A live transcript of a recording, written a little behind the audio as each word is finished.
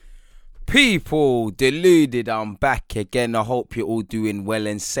People, deluded, I'm back again. I hope you're all doing well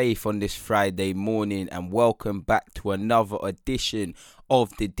and safe on this Friday morning, and welcome back to another edition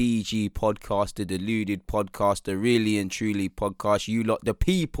of the DG podcast, the Deluded podcast, the Really and Truly podcast. You lot, the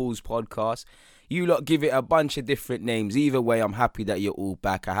People's podcast. You lot give it a bunch of different names. Either way, I'm happy that you're all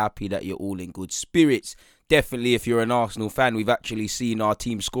back. I'm happy that you're all in good spirits. Definitely, if you're an Arsenal fan, we've actually seen our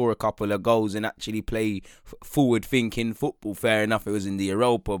team score a couple of goals and actually play forward-thinking football. Fair enough, it was in the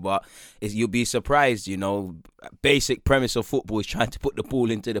Europa, but you'll be surprised, you know. Basic premise of football is trying to put the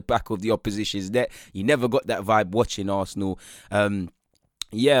ball into the back of the opposition's net. You never got that vibe watching Arsenal.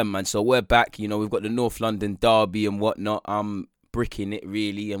 Yeah, man, so we're back. You know, we've got the North London derby and whatnot. Bricking it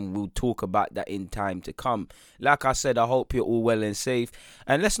really, and we'll talk about that in time to come. Like I said, I hope you're all well and safe,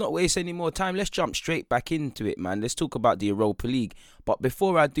 and let's not waste any more time. Let's jump straight back into it, man. Let's talk about the Europa League. But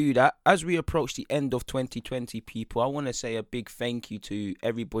before I do that, as we approach the end of 2020, people, I want to say a big thank you to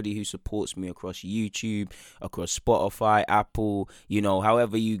everybody who supports me across YouTube, across Spotify, Apple, you know,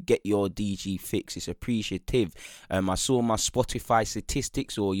 however you get your DG fix. It's appreciative. I saw my Spotify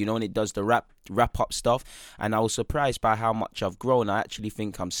statistics, or, you know, when it does the wrap up stuff, and I was surprised by how much I've grown. I actually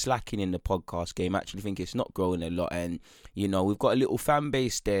think I'm slacking in the podcast game. I actually think it's not growing a lot, and, you know, we've got a little fan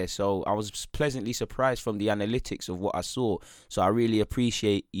base there, so I was pleasantly surprised from the analytics of what I saw. So I really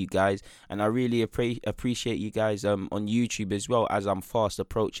appreciate you guys, and I really appreciate you guys on YouTube as well, as I'm fast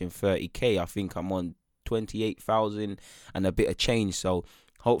approaching 30k. I think I'm on 28,000 and a bit of change, so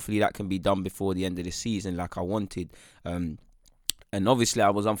hopefully that can be done before the end of the season like I wanted. And obviously,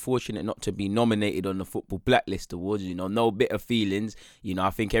 I was unfortunate not to be nominated on the Football Blacklist Awards. You know, no bitter feelings. You know, I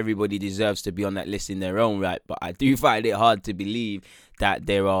think everybody deserves to be on that list in their own right. But I do find it hard to believe that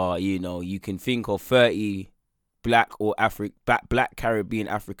there are, you know, you can think of 30 black or black Caribbean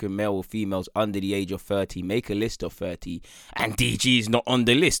African male or females under the age of 30. Make a list of 30, and DG is not on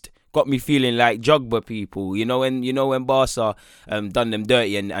the list. Got me feeling like Jogba, people. You know when Barca done them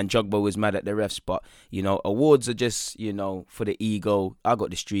dirty and Jogba was mad at the refs. But, you know, awards are just, you know, for the ego. I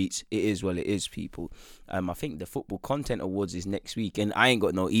got the streets. It is what it is, people. I think the Football Content Awards is next week, and I ain't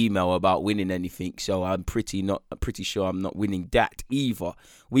got no email about winning anything, so I'm pretty sure I'm not winning that either.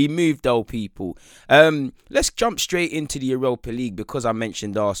 We moved though, people. Let's jump straight into the Europa League, because I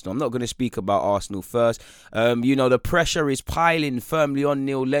mentioned Arsenal. I'm not going to speak about Arsenal first. You know, the pressure is piling firmly on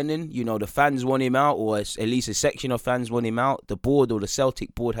Neil Lennon. You know, the fans want him out, or at least a section of fans want him out. The board, or the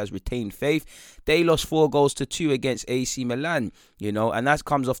Celtic board, has retained faith. They lost 4-2 against AC Milan, you know, and that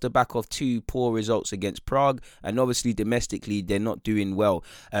comes off the back of 2 poor results against Prague, and obviously domestically they're not doing well.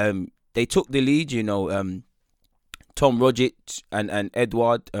 They took the lead, you know. Tom Rogic and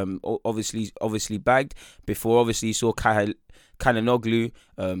Edouard obviously bagged before. Obviously you saw Kananoglu,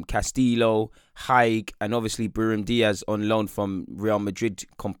 Castillo, Haig, and obviously Brahim Diaz on loan from Real Madrid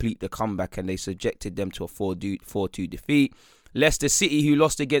complete the comeback, and they subjected them to a 4-2 defeat. Leicester City, who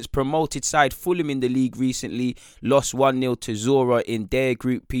lost against promoted side Fulham in the league recently, lost 1-0 to Zora in their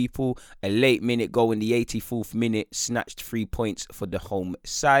group, people. A late minute goal in the 84th minute snatched 3 points for the home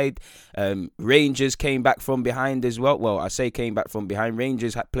side. Rangers came back from behind as well. Well, I say came back from behind.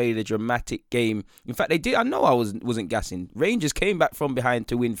 Rangers had played a dramatic game. In fact, they did. I know I wasn't gassing. Rangers came back from behind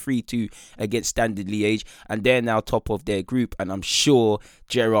to win 3-2 against Standard Liège, and they're now top of their group, and I'm sure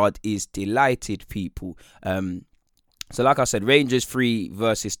Gerrard is delighted, people. So like I said, Rangers 3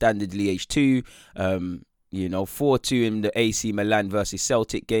 versus Standard Liège 2. You know, 4-2 in the AC Milan versus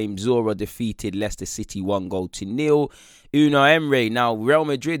Celtic game. Zora defeated Leicester City 1-0. Unai Emery, now Real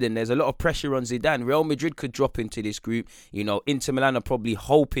Madrid, and there's a lot of pressure on Zidane. Real Madrid could drop into this group. You know, Inter Milan are probably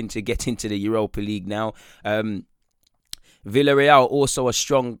hoping to get into the Europa League now. Villarreal also a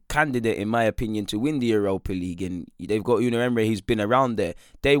strong candidate, in my opinion, to win the Europa League, and they've got Unai Emery, who's been around there.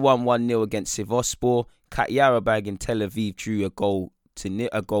 They won 1-0 against Sivasspor. Katyarabag and Tel Aviv drew a goal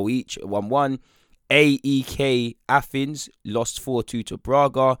each, 1-1. AEK Athens lost 4-2 to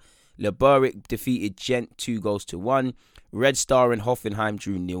Braga. Liberec defeated Gent 2-1. Red Star and Hoffenheim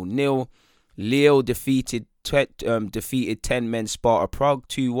drew 0-0. Lille defeated 10-men Sparta Prague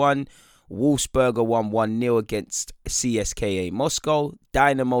 2-1. Wolfsberger won 1-0 against CSKA Moscow.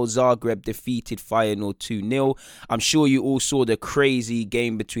 Dynamo Zagreb defeated Feyenoord 2-0. I'm sure you all saw the crazy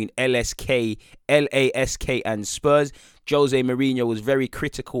game between LASK and Spurs. Jose Mourinho was very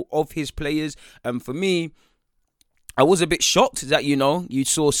critical of his players. And for me, I was a bit shocked that, you know, you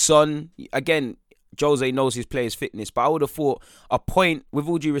saw Son. Again, Jose knows his players' fitness, but I would have thought a point, with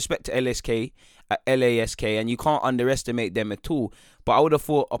all due respect to LASK, and you can't underestimate them at all, but I would have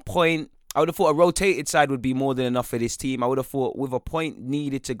thought a point I would have thought a rotated side would be more than enough for this team. I would have thought with a point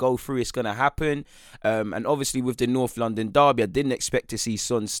needed to go through, it's going to happen. And obviously with the North London derby, I didn't expect to see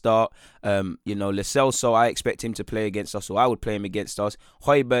Son start. Lo Celso, I expect him to play against us, or I would play him against us.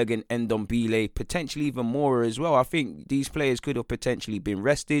 Højbjerg and Ndombele, potentially even Mora as well. I think these players could have potentially been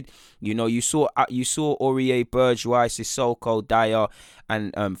rested. You saw Aurier, Bourgeois, Sissoko, Dyer,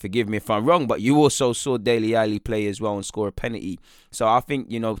 and forgive me if I'm wrong, but you also saw Dele Alli play as well and score a penalty. So I think,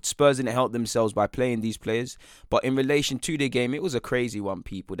 Spurs didn't help themselves by playing these players. But in relation to the game, it was a crazy one,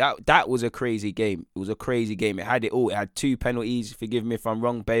 people. That was a crazy game. It was a crazy game. It had it all. It had 2 penalties, forgive me if I'm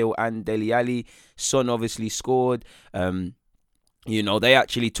wrong, Bale and Dele Alli. Son obviously scored. They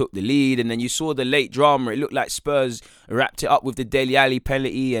actually took the lead, and then you saw the late drama. It looked like Spurs wrapped it up with the Dele Alli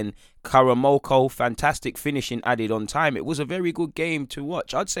penalty, and Karamoko, fantastic finishing added on time. It was a very good game to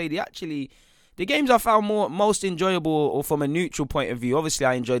watch. I'd say the games I found most enjoyable, or from a neutral point of view, obviously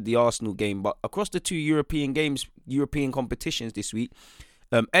I enjoyed the Arsenal game, but across the 2 European competitions this week,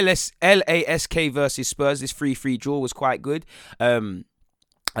 LASK versus Spurs, this 3-3 draw was quite good.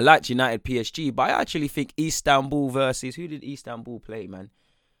 I liked United PSG, but I actually think Istanbul versus... Who did Istanbul play, man?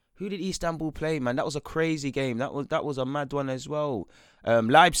 That was a crazy game. That was a mad one as well.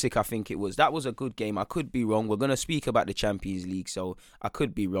 Leipzig, I think it was. That was a good game. I could be wrong. We're going to speak about the Champions League, so I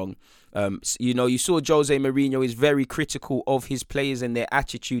could be wrong. You saw Jose Mourinho is very critical of his players and their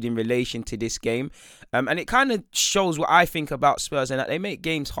attitude in relation to this game. And it kind of shows what I think about Spurs, and that they make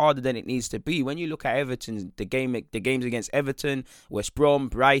games harder than it needs to be. When you look at Everton, the games against Everton, West Brom,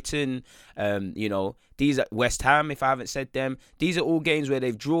 Brighton, these are West Ham, if I haven't said them. These are all games where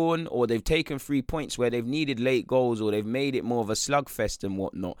they've drawn, or they've taken 3 points, where they've needed late goals, or they've made it more of a slugfest and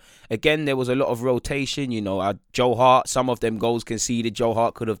whatnot. Again, there was a lot of rotation. Joe Hart, some of them goals conceded, Joe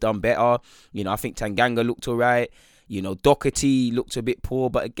Hart could have done better. I think Tanganga looked all right. Doherty looked a bit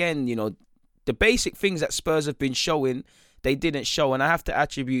poor. But again, the basic things that Spurs have been showing, they didn't show. And I have to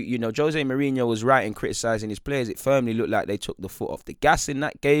attribute, Jose Mourinho was right in criticising his players. It firmly looked like they took the foot off the gas in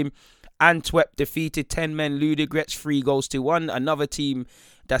that game. Antwerp defeated 10 men Ludogorets 3-1. Another team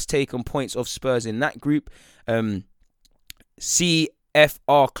that's taken points off Spurs in that group. CFR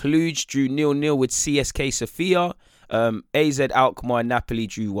Cluj drew 0-0 with CSK Sofia. AZ Alkmaar and Napoli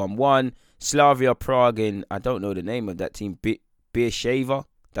drew 1-1. Slavia Prague and I don't know the name of that team, Beersheva.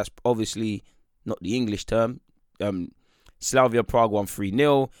 That's obviously not the English term. Slavia Prague won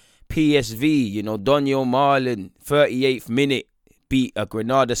 3-0. PSV, Daniel Marlin, 38th minute, beat a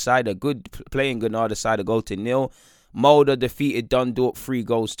Granada side, a good playing Granada side, a goal to 0. Molde defeated Dundalk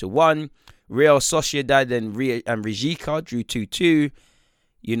 3-1. Real Sociedad and Rijeka drew 2-2.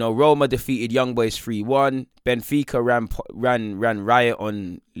 Roma defeated Young Boys 3-1. Benfica ran riot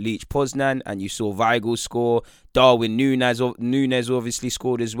on Lech Poznan, and you saw Weigl score. Darwin Núñez obviously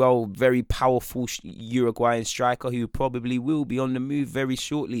scored as well. Very powerful Uruguayan striker who probably will be on the move very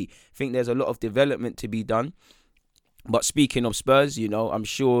shortly. I think there's a lot of development to be done. But speaking of Spurs, I'm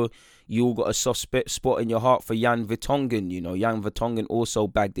sure you all got a soft spot in your heart for Jan Vertonghen. Jan Vertonghen also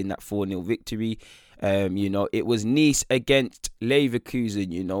bagged in that 4-0 victory. It was Nice against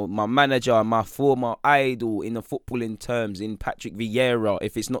Leverkusen, my manager, my former idol in the footballing terms, in Patrick Vieira.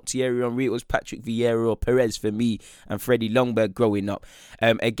 If it's not Thierry Henry, it was Patrick Vieira or Perez for me and Freddie Ljungberg growing up.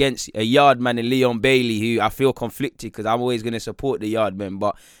 Against a Yardman and Leon Bailey, who I feel conflicted because I'm always going to support the Yardmen.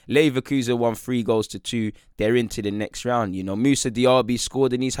 But Leverkusen won 3-2. They're into the next round. Moussa Diaby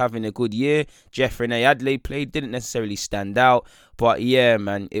scored and he's having a good year. Jeffrey Adelaide played, didn't necessarily stand out. But yeah,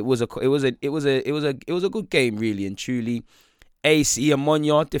 man, it was a good game, really and truly. AC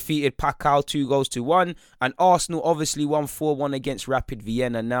Omonia defeated Pacau 2-1, and Arsenal obviously won 4-1 against Rapid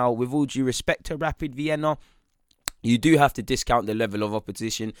Vienna. Now, with all due respect to Rapid Vienna, you do have to discount the level of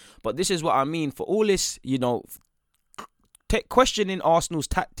opposition. But this is what I mean. For all this, questioning Arsenal's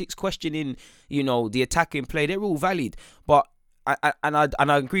tactics, questioning, the attacking play, they're all valid. But I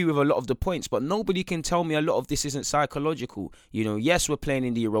agree with a lot of the points, but nobody can tell me a lot of this isn't psychological. Yes, we're playing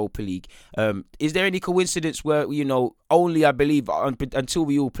in the Europa League. Is there any coincidence where, only, I believe, until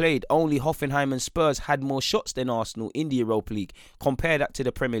we all played, only Hoffenheim and Spurs had more shots than Arsenal in the Europa League? Compare that to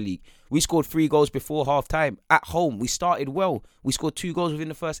the Premier League. We scored 3 goals before half-time at home. We started well. We scored 2 goals within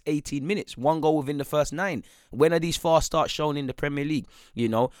the first 18 minutes, 1 goal within the first 9. When are these fast starts shown in the Premier League?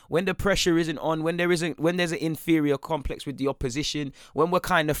 When the pressure isn't on, when there's an inferior complex with the opposition, when we're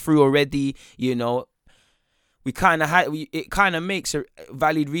kind of through already, we kind of had, it kind of makes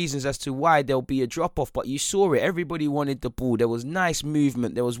valid reasons as to why there'll be a drop off. But you saw it, everybody wanted the ball. There was nice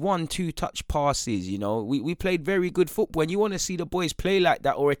movement. There was 1-2 touch passes. You know, we played very good football. And you want to see the boys play like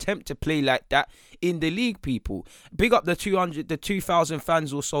that, or attempt to play like that in the league. People, big up the 2,000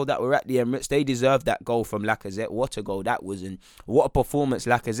 fans or so that were at the Emirates. They deserved that goal from Lacazette. What a goal that was, and what a performance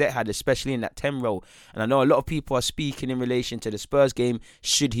Lacazette had, especially in that 10 role. And I know a lot of people are speaking in relation to the Spurs game.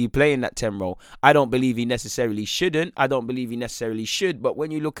 Should he play in that 10 role? I don't believe he necessarily shouldn't. I don't believe he necessarily should. But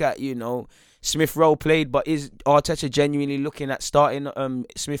when you look at, you know, Smith Rowe played, but is Arteta genuinely looking at starting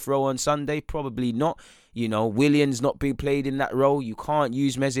Smith Rowe on Sunday? Probably not. You know, Willian's not being played in that role. You can't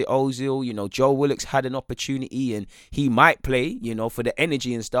use Mesut Ozil. You know, Joe Willock's had an opportunity and he might play, you know, for the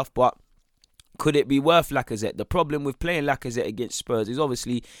energy and stuff, but could it be worth Lacazette? The problem with playing Lacazette against Spurs is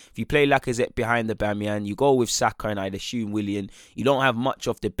obviously if you play Lacazette behind the Aubameyang, you go with Saka and I'd assume Willian, you don't have much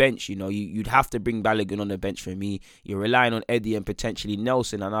off the bench. You know, you'd have to bring Balogun on the bench for me. You're relying on Eddie and potentially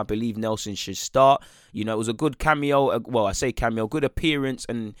Nelson, and I believe Nelson should start. You know, it was a good cameo, well, I say cameo, good appearance,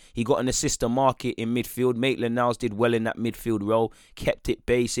 and he got an assist to market in midfield. Maitland-Niles did well in that midfield role, kept it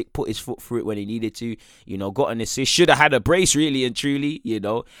basic, put his foot through it when he needed to, you know, got an assist, should have had a brace really and truly, you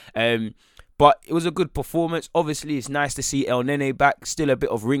know. But it was a good performance. Obviously, it's nice to see El Nene back. Still a bit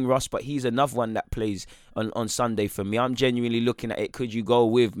of ring rust, but he's another one that plays on Sunday for me. I'm genuinely looking at it. Could you go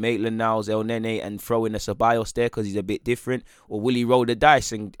with Maitland-Niles, El Nene, and throw in a Ceballos there because he's a bit different? Or will he roll the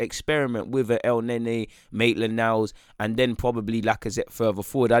dice and experiment with a El Nene, Maitland-Niles, and then probably Lacazette further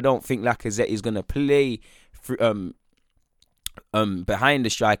forward? I don't think Lacazette is going to play behind the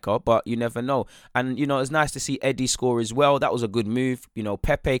striker, but you never know. And you know, it's nice to see Eddie score as well. That was a good move. You know,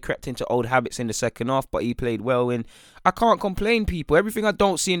 Pepe crept into old habits in the second half, but he played well. And I can't complain, people. Everything I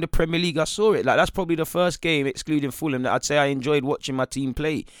don't see in the Premier League, I saw it. Like, that's probably the first game, excluding Fulham, that I'd say I enjoyed watching my team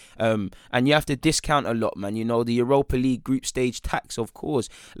play. And you have to discount a lot, man. You know, the Europa League group stage tax, of course.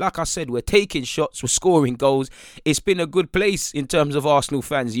 Like I said, we're taking shots, we're scoring goals. It's been a good place in terms of Arsenal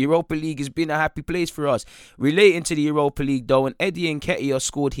fans. The Europa League has been a happy place for us. Relating to the Europa League, though, and Eddie Nketiah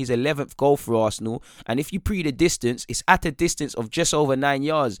scored his 11th goal for Arsenal, and if you pre the distance, it's at a distance of just over 9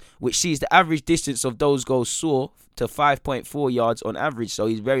 yards, which sees the average distance of those goals soar to 5.4 yards on average. So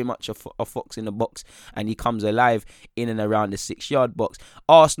he's very much a fox in the box, and he comes alive in and around the 6-yard box.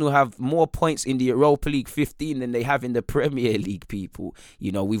 Arsenal have more points in the Europa League 15 than they have in the Premier League, people.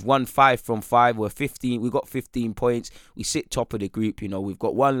 You know, we've won 5 from 5. We've got 15 points. We sit top of the group. You know, we've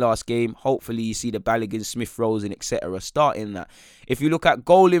got one last game. Hopefully you see the Balogun, Smith Rowes and etc. starting that. If you look at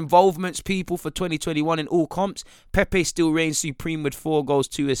goal involvements, people, for 2021 in all comps, Pepe still reigns supreme with 4 goals,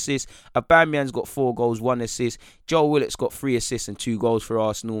 2 assists. Aubameyang's got 4 goals, 1 assist. Joe Willock's got 3 assists and 2 goals for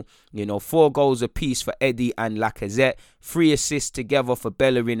Arsenal. You know, 4 goals apiece for Eddie and Lacazette. 3 assists together for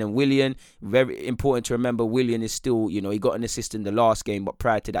Bellerin and Willian. Very important to remember, Willian is still, you know, he got an assist in the last game, but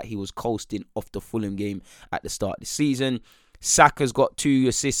prior to that, he was coasting off the Fulham game at the start of the season. Saka's got 2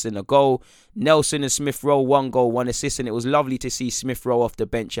 assists and a goal. Nelson and Smith Rowe, 1 goal, 1 assist. And it was lovely to see Smith Rowe off the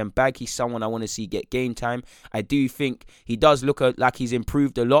bench and back. He's someone I want to see get game time. I do think he does look like he's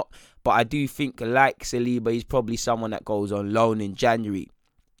improved a lot. But I do think, like Saliba, he's probably someone that goes on loan in January.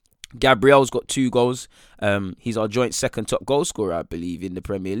 Gabriel's got 2 goals. He's our joint second top goal scorer, I believe, in the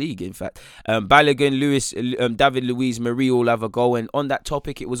Premier League, in fact. Balogun, David Luiz, Marie all have a goal. And on that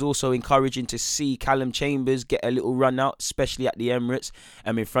topic, it was also encouraging to see Callum Chambers get a little run out, especially at the Emirates,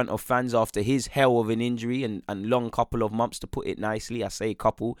 in front of fans after his hell of an injury and long couple of months, to put it nicely. I say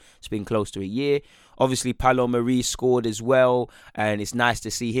couple, it's been close to a year. Obviously, Paulo Marie scored as well, and it's nice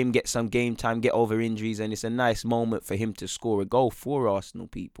to see him get some game time, get over injuries, and it's a nice moment for him to score a goal for Arsenal,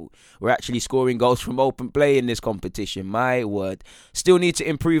 people. We're actually scoring goals from open play in this competition, my word. Still need to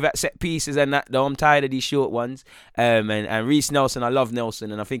improve at set pieces and that, though. I'm tired of these short ones. And Reece Nelson, I love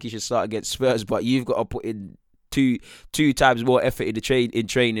Nelson, and I think he should start against Spurs, but you've got to put in two times more effort in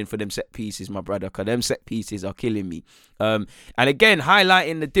training for them set pieces, my brother, because them set pieces are killing me. And again,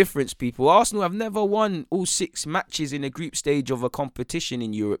 highlighting the difference, people, Arsenal have never won all 6 matches in the group stage of a competition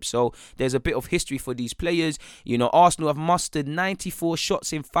in Europe, so there's a bit of history for these players. You know, Arsenal have mustered 94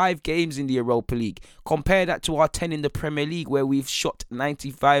 shots in 5 games in the Europa League. Compare that to our 10 in the Premier League, where we've shot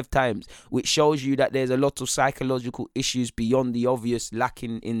 95 times, which shows you that there's a lot of psychological issues beyond the obvious,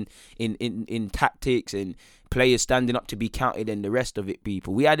 lacking in tactics and players standing up to be counted and the rest of it,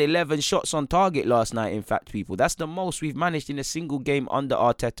 people. We had 11 shots on target last night, in fact, people. That's the most we've managed in a single game under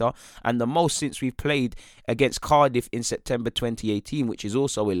Arteta, and the most since we've played against Cardiff in September 2018, which is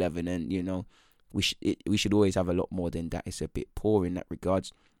also 11. And, you know, we should always have a lot more than that. It's a bit poor in that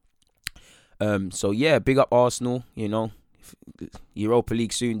regards. So, yeah, big up Arsenal, you know. Europa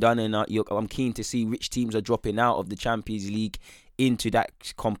League soon done, and I'm keen to see which teams are dropping out of the Champions League into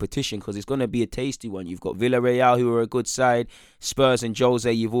that competition, because it's going to be a tasty one. You've got Villarreal, who are a good side. Spurs and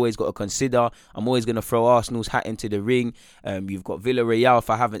Jose, you've always got to consider. I'm always going to throw Arsenal's hat into the ring. You've got Villarreal,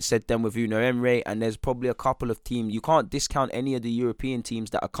 if I haven't said them, with Unai Emery, and there's probably a couple of teams. You can't discount any of the European teams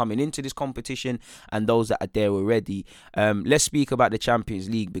that are coming into this competition and those that are there already. Let's speak about the Champions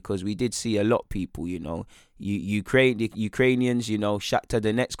League, because we did see a lot of people, the Ukrainians, Shakhtar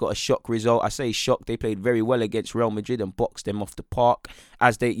Donetsk got a shock result. I say shock, they played very well against Real Madrid and boxed them off the park.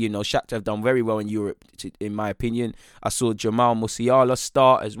 As they, Shakhtar have done very well in Europe, in my opinion. I saw Jamal Musiala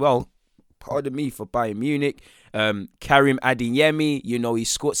start as well. Pardon me, for Bayern Munich. Karim Adeyemi, he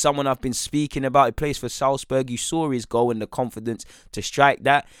scored. Someone I've been speaking about. He plays for Salzburg. You saw his goal and the confidence to strike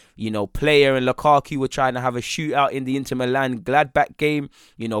that. Player and Lukaku were trying to have a shootout in the Inter Milan Gladbach game.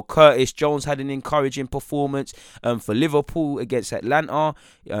 Curtis Jones had an encouraging performance for Liverpool against Atlanta.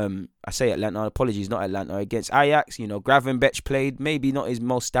 I say Atlanta, apologies, not Atlanta, against Ajax. Gravenberch played, maybe not his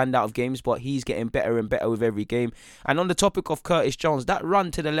most standout of games, but he's getting better and better with every game. And on the topic of Curtis Jones, that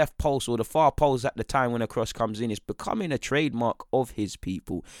run to the left post, or the far post at the time when a cross comes in, is becoming a trademark of his,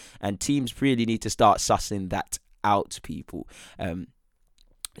 people. And teams really need to start sussing that out, people.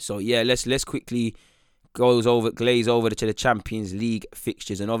 So yeah, let's quickly glaze over to the Champions League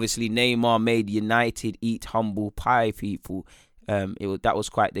fixtures. And obviously Neymar made United eat humble pie, people. That was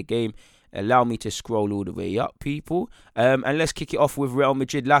quite the game. Allow me to scroll all the way up, people. And let's kick it off with Real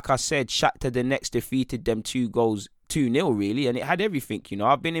Madrid. Like I said, Shakhtar Donetsk defeated them 2-0 really, and it had everything.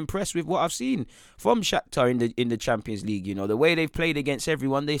 I've been impressed with what I've seen from Shakhtar in the Champions League. The way they've played against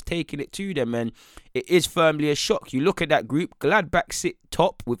everyone, they've taken it to them, and it is firmly a shock. You look at that group, Gladbach sit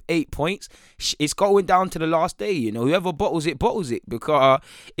top with 8 points. It's going down to the last day. Whoever bottles it, because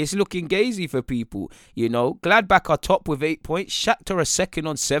it's looking gazy for people. Gladbach are top with 8 points. Shakhtar are second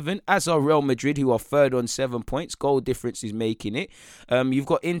on 7, as are Real Madrid, who are third on 7 points. Goal difference is making it. You've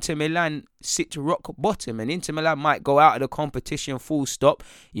got Inter Milan sit rock bottom, and Inter Milan might go out of the competition full stop.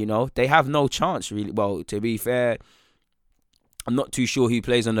 They have no chance, really. Well, to be fair, I'm not too sure who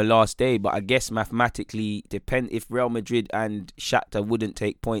plays on the last day, but I guess mathematically, if Real Madrid and Shakhtar wouldn't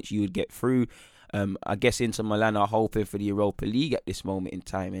take points, you would get through. I guess Inter Milan are hoping for the Europa League at this moment in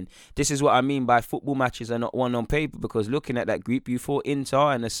time. And this is what I mean by football matches are not won on paper, because looking at that group, you thought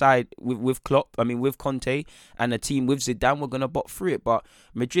Inter and a side with Conte and a team with Zidane were going to bot through it. But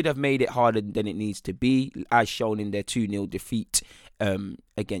Madrid have made it harder than it needs to be, as shown in their 2-0 defeat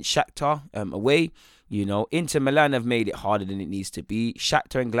against Shakhtar away. Inter Milan have made it harder than it needs to be.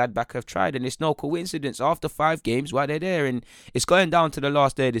 Shakhtar and Gladbach have tried, and it's no coincidence. After 5 games, why they're there, and it's going down to the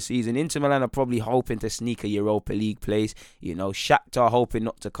last day of the season. Inter Milan are probably hoping to sneak a Europa League place. Shakhtar hoping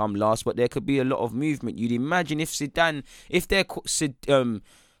not to come last, but there could be a lot of movement. You'd imagine if they're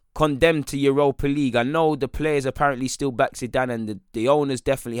condemned to Europa League. I know the players apparently still back Zidane, and the owners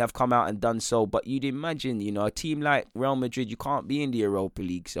definitely have come out and done so, but you'd imagine, a team like Real Madrid, you can't be in the Europa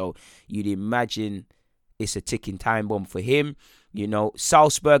League, so you'd imagine it's a ticking time bomb for him.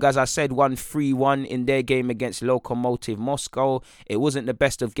 Salzburg, as I said, won 3-1 in their game against Lokomotiv Moscow. It wasn't the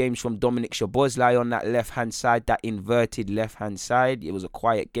best of games from Dominik Szoboszlai on that left-hand side, that inverted left-hand side. It was a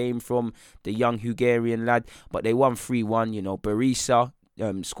quiet game from the young Hungarian lad, but they won 3-1. Berisha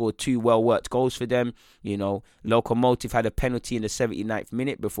scored 2 well-worked goals for them. Lokomotiv had a penalty in the 79th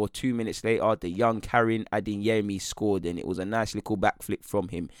minute before 2 minutes later, the young Karim Adeyemi scored, and it was a nice little backflip from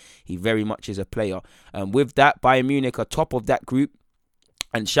him. He very much is a player. With that, Bayern Munich are top of that group.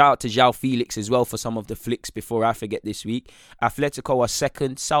 And shout out to João Felix as well for some of the flicks before I forget this week. Atletico are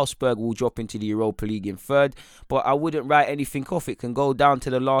second. Salzburg will drop into the Europa League in third. But I wouldn't write anything off. It can go down to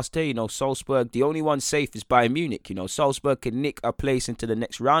the last day. Salzburg, the only one safe is Bayern Munich. Salzburg can nick a place into the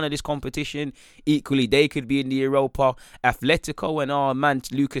next round of this competition. Equally, they could be in the Europa. Atletico and our man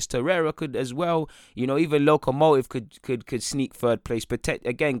Lucas Torreira could as well. Even Lokomotiv could sneak third place. But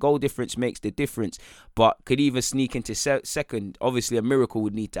again, goal difference makes the difference. But could even sneak into second. Obviously, a miracle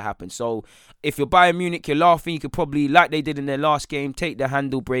would need to happen. So if you're Bayern Munich, you're laughing. You could probably, like they did in their last game, take the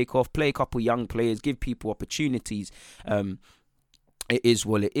handle break off, play a couple young players, give people opportunities. It is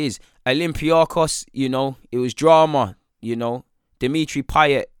what it is. Olympiacos, it was drama. Dimitri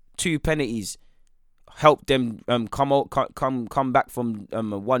Payet, 2 penalties helped them come back from a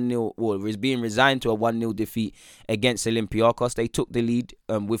 1-0, or was being resigned to a 1-0 defeat against Olympiacos. They took the lead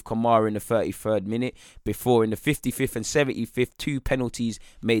with Kamara in the 33rd minute. Before, in the 55th and 75th, 2 penalties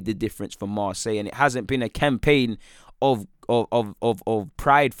made the difference for Marseille, and it hasn't been a campaign of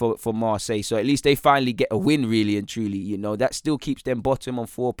pride for Marseille. So at least they finally get a win, really and truly. You know, that still keeps them bottom on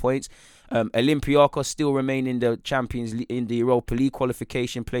 4 points. Olympiacos still remain in the in the Europa League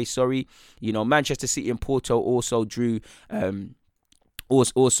qualification place. You know, Manchester City and Porto also drew.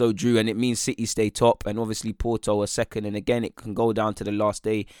 Also drew, and it means City stay top, and obviously Porto are second. And again, it can go down to the last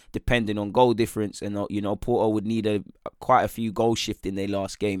day depending on goal difference. And you know, Porto would need quite a few goals shift in their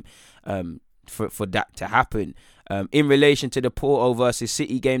last game for that to happen. In relation to the Porto versus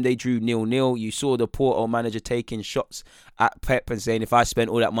City game, they drew 0-0. You saw the Porto manager taking shots at Pep and saying, if I spent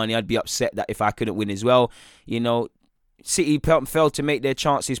all that money, I'd be upset that if I couldn't win as well. You know, City failed to make their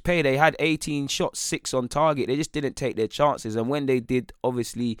chances pay. They had 18 shots, 6 on target. They just didn't take their chances. And when they did,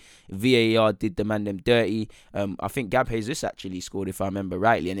 obviously, VAR did the man them dirty. I think Gab Jesus actually scored, if I remember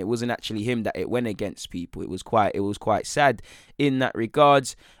rightly. And it wasn't actually him that it went against people. It was quite sad in that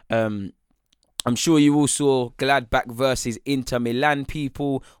regards. I'm sure you all saw Gladbach versus Inter Milan,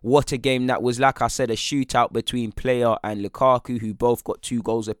 people. What a game that was. Like I said, a shootout between Player and Lukaku, who both got 2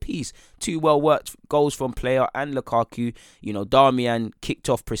 goals apiece. 2 well-worked goals from Player and Lukaku. You know, Darmian kicked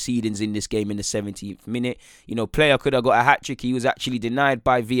off proceedings in this game in the 17th minute. You know, Player could have got a hat-trick. He was actually denied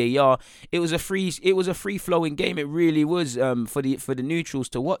by VAR. It was a free-flowing game. It really was for the neutrals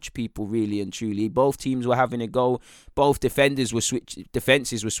to watch, people, really and truly. Both teams were having a go. Both defenses were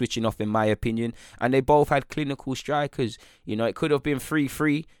switching off, in my opinion. And they both had clinical strikers. You know, it could have been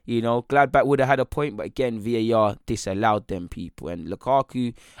 3-3. You know, Gladbach would have had a point, but again, VAR disallowed them, people. And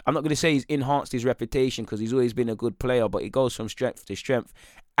Lukaku, I'm not going to say he's enhanced his reputation because he's always been a good player, but he goes from strength to strength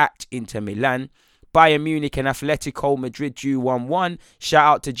at Inter Milan. Bayern Munich and Atletico Madrid drew 1-1. Shout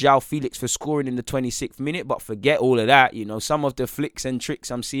out to João Felix for scoring in the 26th minute, but forget all of that. You know, some of the flicks and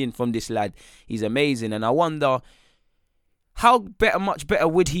tricks I'm seeing from this lad, he's amazing. And I wonder, much better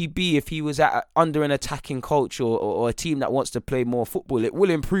would he be if he was under an attacking coach or a team that wants to play more football? It will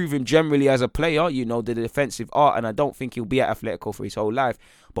improve him generally as a player, you know, the defensive art, and I don't think he'll be at Atletico for his whole life.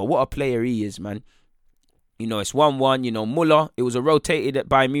 But what a player he is, man. You know, it's 1-1. You know, Muller, it was a rotated at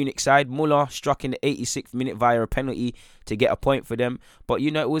Bayern Munich side. Muller struck in the 86th minute via a penalty to get a point for them. But,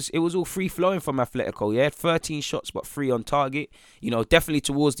 you know, it was all free-flowing from Atletico. Yeah, 13 shots but 3 on target. You know, definitely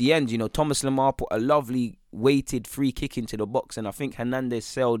towards the end, you know, Thomas Lemar put a lovely weighted free kick into the box, and I think Hernandez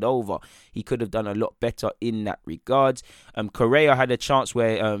sailed over. He could have done a lot better in that regard. Correa had a chance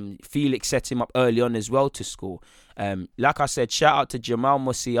where Felix set him up early on as well to score. Like I said, shout out to Jamal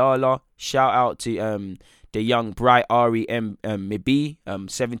Musiala. Shout out to the young bright Ari Mbi,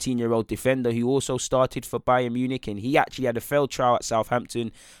 17-year-old defender who also started for Bayern Munich, and he actually had a failed trial at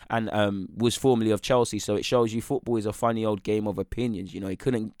Southampton and was formerly of Chelsea. So it shows you football is a funny old game of opinions. You know, he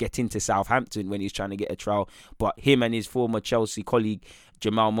couldn't get into Southampton when he was trying to get a trial, but him and his former Chelsea colleague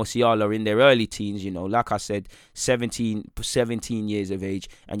Jamal Musiala are in their early teens. You know, like I said, 17 years of age,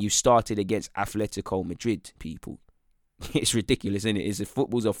 and you started against Atletico Madrid, people. It's ridiculous, isn't it?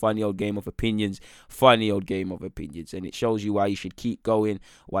 Football's a funny old game of opinions. And it shows you why you should keep going,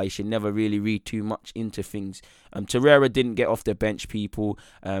 why you should never really read too much into things. Torreira didn't get off the bench, people.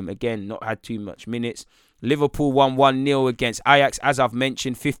 Again, not had too much minutes. Liverpool won 1-0 against Ajax. As I've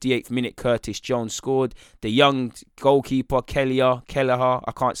mentioned, 58th minute, Curtis Jones scored. The young goalkeeper, Kelleher,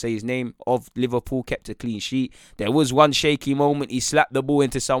 I can't say his name, of Liverpool, kept a clean sheet. There was one shaky moment. He slapped the ball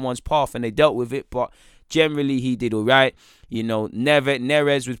into someone's path and they dealt with it, but generally, he did all right. You know,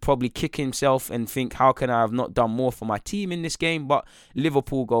 Neres would probably kick himself and think, how can I have not done more for my team in this game? But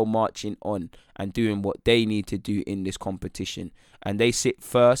Liverpool go marching on and doing what they need to do in this competition. And they sit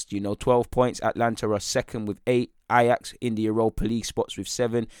first, you know, 12 points. Atlanta are second with 8. Ajax in the Europa League spots with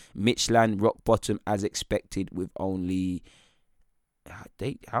 7. Midtjylland rock bottom as expected with only...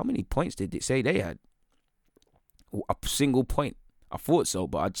 How many points did it say they had? A single point. I thought so,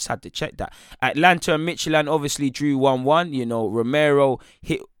 but I just had to check that. Atlanta and Midtjylland obviously drew 1-1. You know, Romero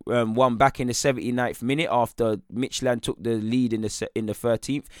hit one back in the 79th minute after Midtjylland took the lead in the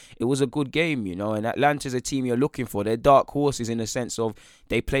 13th. It was a good game, you know, and Atlanta's a team you're looking for. They're dark horses in the sense of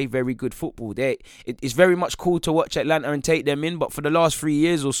they play very good football. It's very much cool to watch Atlanta and take them in, but for the last 3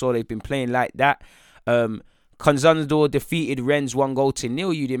 years or so, they've been playing like that. Konsador defeated Rennes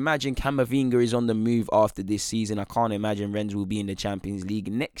 1-0. You'd imagine Camavinga is on the move after this season. I can't imagine Rennes will be in the Champions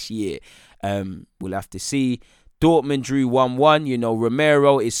League next year. We'll have to see. Dortmund drew 1-1. You know,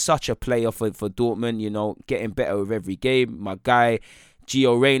 Romero is such a player for Dortmund, you know, getting better with every game. My guy,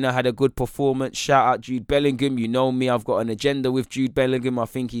 Gio Reyna, had a good performance. Shout out Jude Bellingham. You know me, I've got an agenda with Jude Bellingham. I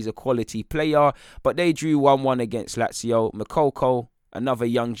think he's a quality player. But they drew 1-1 against Lazio. Moukoko, another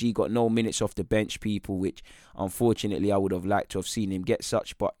young G, got no minutes off the bench, people, which unfortunately I would have liked to have seen him get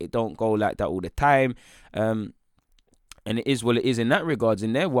such, but it don't go like that all the time. And it is what it is in that regards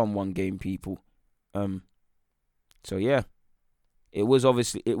in their 1-1 game, people. So yeah, it was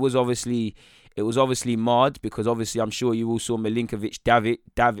obviously marred, because obviously I'm sure you all saw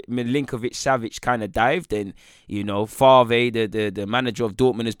Milinkovic-Savic kind of dived, and Favre, the manager of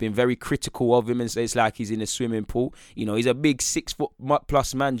Dortmund, has been very critical of him and says it's like he's in a swimming pool. He's a big 6 foot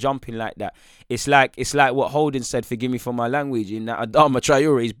plus man jumping like that. It's like what Holden said, forgive me for my language, in that Adama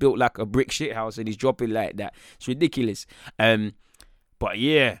Traore is built like a brick shithouse and he's dropping like that. It's ridiculous. But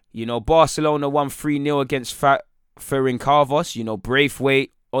yeah, Barcelona won 3-0 against Ferencváros.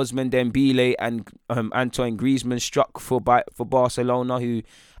 Braithwaite, Ousmane Dembele and Antoine Griezmann struck for Barcelona, who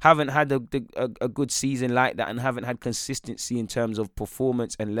haven't had a good season like that and haven't had consistency in terms of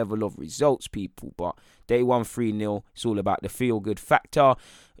performance and level of results, people. But they won 3-0. It's all about the feel-good factor.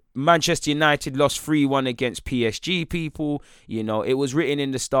 Manchester United lost 3-1 against PSG, people. It was written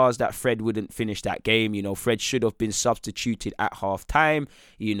in the stars that Fred wouldn't finish that game. Fred should have been substituted at half-time.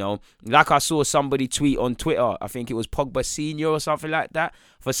 Like I saw somebody tweet on Twitter, I think it was Pogba Senior or something like that.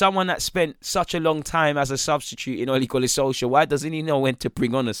 For someone that spent such a long time as a substitute in Ole Gunnar Solskjaer, why doesn't he know when to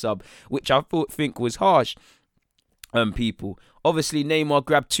bring on a sub? Which I think was harsh. People. Obviously, Neymar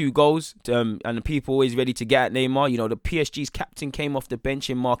grabbed 2 goals, and the people always ready to get at Neymar. The PSG's captain came off the bench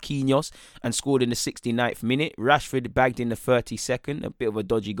in Marquinhos and scored in the 69th minute. Rashford bagged in the 32nd, a bit of a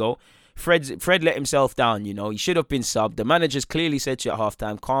dodgy goal. Fred let himself down, he should have been subbed. The managers clearly said to you at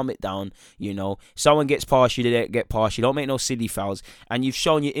halftime, calm it down, someone gets past you, they get past you, don't make no silly fouls. And you've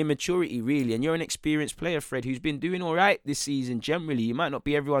shown your immaturity, really, and you're an experienced player, Fred, who's been doing all right this season generally. You might not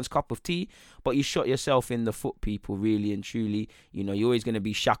be everyone's cup of tea, but you shot yourself in the foot, people, really and truly. You're always going to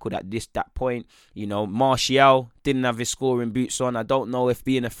be shackled at that point. Martial didn't have his scoring boots on. I don't know if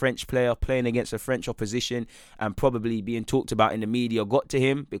being a French player, playing against a French opposition and probably being talked about in the media got to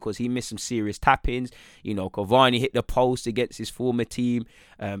him, because he missed some serious tap-ins. Cavani hit the post against his former team.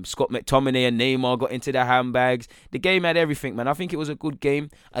 Scott McTominay and Neymar got into their handbags. The game had everything, man. I think it was a good game.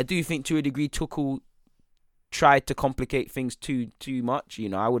 I do think to a degree Tuchel tried to complicate things too much.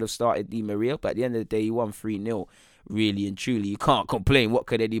 I would have started Di Maria, but at the end of the day, he won 3-0. Really and truly, you can't complain. What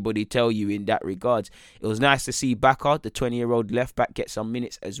could anybody tell you in that regards? It was nice to see Baka, the 20-year-old left back, get some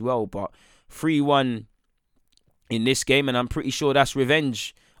minutes as well. But 3-1 in this game, and I'm pretty sure that's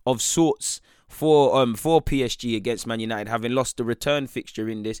revenge of sorts for PSG against Man United, having lost the return fixture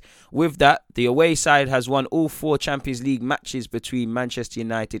in this. With that, the away side has won all 4 Champions League matches between Manchester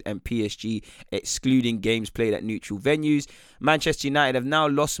United and PSG, excluding games played at neutral venues. Manchester United have now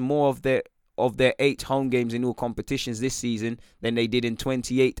lost more of their 8 home games in all competitions this season than they did in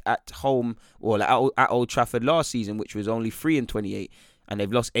 28 at home, or at Old Trafford last season, which was only 3 in 28. And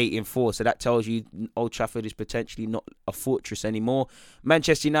they've lost 8 in 4. So that tells you Old Trafford is potentially not a fortress anymore.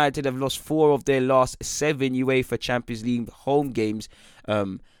 Manchester United have lost 4 of their last 7 UEFA Champions League home games,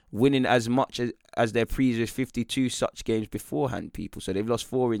 winning as much as their previous 52 such games beforehand, people. So they've lost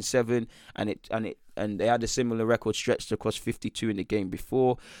 4 in 7, and they had a similar record stretched across 52 in the game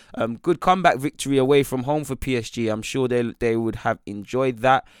before. Good comeback victory away from home for PSG. I'm sure they would have enjoyed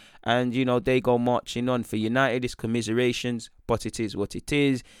that. And, they go marching on. For United, it's commiserations, but it is what it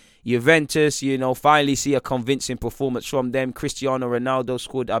is. Juventus, finally see a convincing performance from them. Cristiano Ronaldo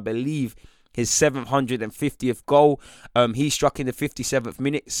scored, I believe, his 750th goal. He struck in the 57th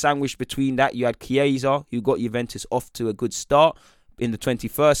minute. Sandwiched between that, you had Chiesa, who got Juventus off to a good start in the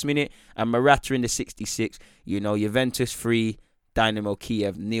 21st minute, and Morata in the 66th. Juventus 3, Dynamo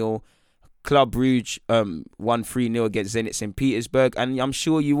Kiev 0. Club Brugge won 3-0 against Zenit St. Petersburg. And I'm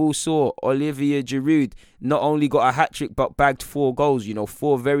sure you all saw Olivier Giroud not only got a hat-trick but bagged 4 goals,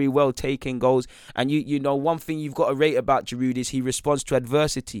 4 very well taken goals. And one thing you've got to rate about Giroud is he responds to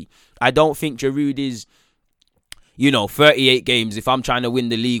adversity. I don't think Giroud is 38 games, if I'm trying to win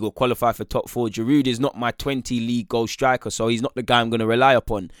the league or qualify for top 4, Giroud is not my 20 league goal striker, so he's not the guy I'm going to rely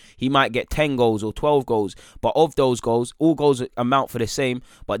upon. He might get 10 goals or 12 goals, but of those goals, all goals amount for the same,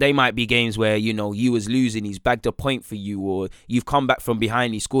 but they might be games where, you was losing, he's bagged a point for you, or you've come back from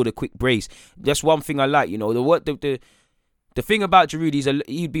behind, he scored a quick brace. That's one thing I like, the thing about Giroud is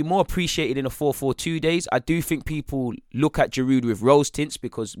he'd be more appreciated in a 4-4-2 days. I do think people look at Giroud with rose tints,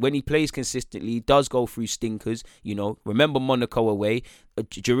 because when he plays consistently, he does go through stinkers. Remember Monaco away.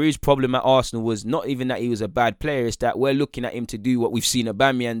 Giroud's problem at Arsenal was not even that he was a bad player. It's that we're looking at him to do what we've seen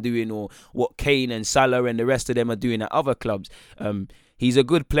Aubameyang doing, or what Kane and Salah and the rest of them are doing at other clubs. He's a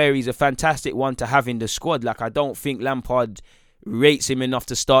good player. He's a fantastic one to have in the squad. I don't think Lampard rates him enough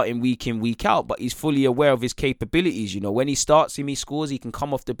to start him week in, week out, but he's fully aware of his capabilities. You know, when he starts him, he scores. He can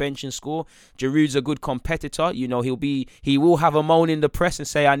come off the bench and score. Giroud's a good competitor. You know, he will have a moan in the press and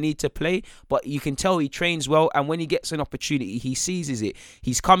say, I need to play, but you can tell he trains well, and when he gets an opportunity, he seizes it.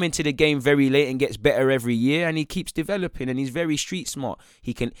 He's come into the game very late and gets better every year, and he keeps developing, and he's very street smart.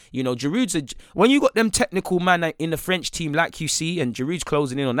 He can, you know, when you got them technical man in the French team like you see, and Giroud's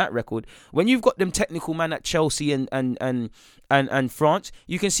closing in on that record, when you've got them technical man at Chelsea and France,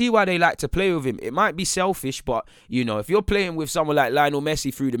 you can see why they like to play with him. It might be selfish, but, you know, if you're playing with someone like Lionel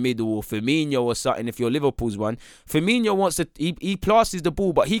Messi through the middle, or Firmino or something, if you're Liverpool's one, Firmino wants to, he plasters the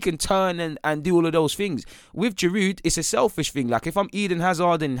ball, but he can turn and do all of those things. With Giroud, it's a selfish thing. Like, if I'm Eden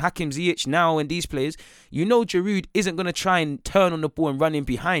Hazard and Hakim Ziyech now and these players, you know Giroud isn't going to try and turn on the ball and run in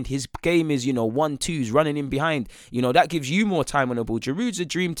behind. His game is, you know, 1-2s, running in behind. You know, that gives you more time on the ball. Giroud's a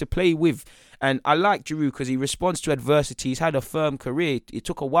dream to play with. And I like Giroud because he responds to adversity. He's had a firm career. It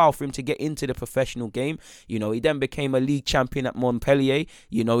took a while for him to get into the professional game. You know, he then became a league champion at Montpellier.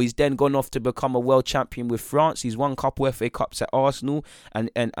 You know, he's then gone off to become a world champion with France. He's won a couple FA Cups at Arsenal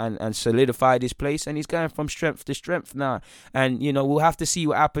and solidified his place. And he's going from strength to strength now. And, you know, we'll have to see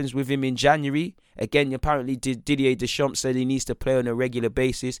what happens with him in January. Again, apparently Didier Deschamps said he needs to play on a regular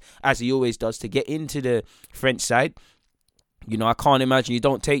basis, as he always does, to get into the French side. You know, I can't imagine you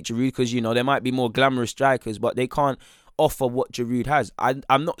don't take Giroud because, you know, there might be more glamorous strikers, but they can't offer what Giroud has.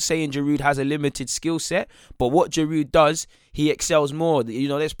 I'm not saying Giroud has a limited skill set, but what Giroud does, he excels more. You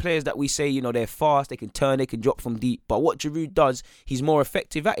know, there's players that we say, you know, they're fast, they can turn, they can drop from deep. But what Giroud does, he's more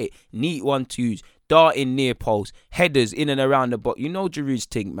effective at it. Neat 1-2s, darting near post, headers in and around the box. You know Giroud's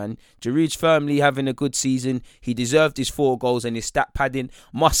thing, man. Giroud's firmly having a good season. He deserved his 4 goals and his stat padding.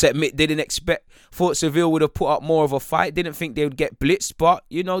 Must admit, thought Seville would have put up more of a fight. Didn't think they would get blitzed, but,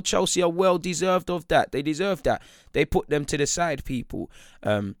 you know, Chelsea are well deserved of that. They deserve that. They put them to the side, people.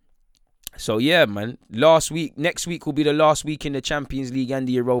 So yeah, man, next week will be the last week in the Champions League and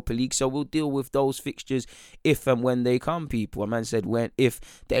the Europa League, so we'll deal with those fixtures if and when they come, people. A man said if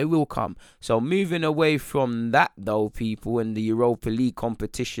they will come. So moving away from that though, people, and the Europa League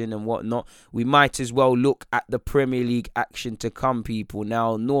competition and whatnot, we might as well look at the Premier League action to come, people.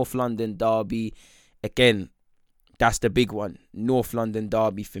 Now, North London derby, again, that's the big one. North London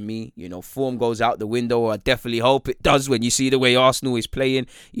derby for me. You know, form goes out the window. I definitely hope it does when you see the way Arsenal is playing.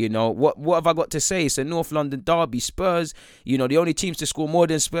 You know, what have I got to say? It's a North London derby. Spurs, you know, the only teams to score more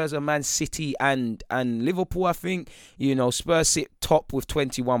than Spurs are Man City and Liverpool, I think. You know, Spurs sit top with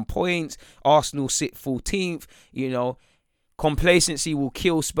 21 points. Arsenal sit 14th. You know, complacency will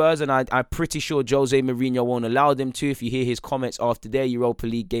kill Spurs, and I'm pretty sure Jose Mourinho won't allow them to. If you hear his comments after their Europa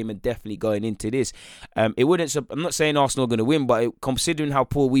League game, and definitely going into this, I'm not saying Arsenal are going to win, but considering how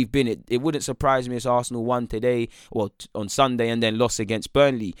poor we've been, it wouldn't surprise me if Arsenal won today, on Sunday, and then lost against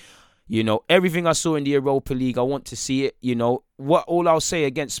Burnley. You know, everything I saw in the Europa League, I want to see it. You know, all I'll say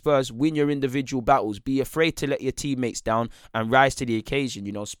against Spurs, win your individual battles. Be afraid to let your teammates down and rise to the occasion.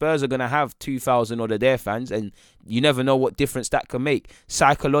 You know, Spurs are going to have 2,000 odd of their fans, and you never know what difference that can make.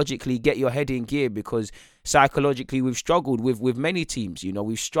 Psychologically, get your head in gear, because psychologically we've struggled with many teams. You know,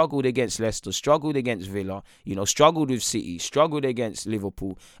 we've struggled against Leicester, struggled against Villa, you know, struggled with City, struggled against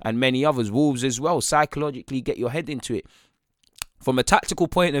Liverpool and many others, Wolves as well. Psychologically, get your head into it. From a tactical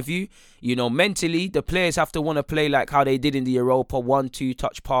point of view, you know, mentally, the players have to want to play like how they did in the Europa, 1-2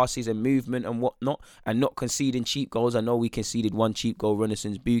 touch passes and movement and whatnot, and not conceding cheap goals. I know we conceded 1 cheap goal,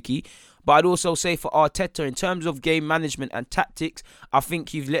 Renaissance Buki. But I'd also say for Arteta, in terms of game management and tactics, I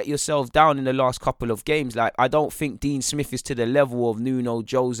think you've let yourself down in the last couple of games. Like, I don't think Dean Smith is to the level of Nuno,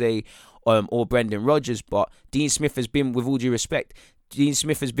 Jose, or Brendan Rodgers. But Dean Smith has been, with all due respect, Dean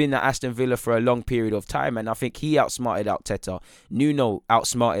Smith has been at Aston Villa for a long period of time, and I think he outsmarted Arteta. Nuno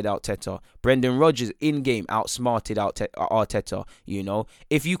outsmarted Arteta. Brendan Rodgers in-game outsmarted Arteta, you know.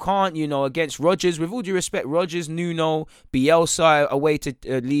 If you can't, you know, against Rodgers, with all due respect, Rodgers, Nuno, Bielsa away to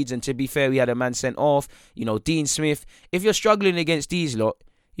Leeds, and to be fair, we had a man sent off, you know, Dean Smith. If you're struggling against these lot,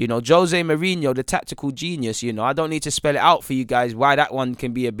 you know, Jose Mourinho, the tactical genius, you know, I don't need to spell it out for you guys why that one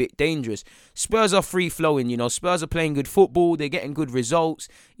can be a bit dangerous. Spurs are free-flowing, you know. Spurs are playing good football. They're getting good results.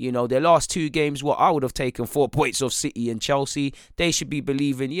 You know, their last 2 games, I would have taken 4 points off City and Chelsea. They should be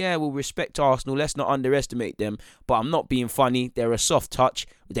believing, yeah, we'll respect Arsenal. Let's not underestimate them. But I'm not being funny. They're a soft touch.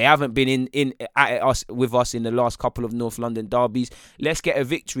 They haven't been with us in the last couple of North London derbies. Let's get a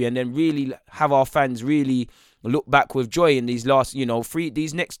victory and then really have our fans really look back with joy in these last, you know,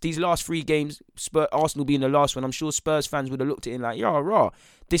 these last 3 games. Arsenal being the last one, I'm sure Spurs fans would have looked at it like, yeah, raw.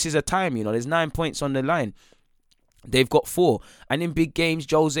 This is a time, you know. There's 9 points on the line. They've got 4, and in big games,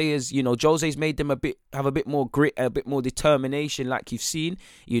 Jose's made them have a bit more grit, a bit more determination, like you've seen.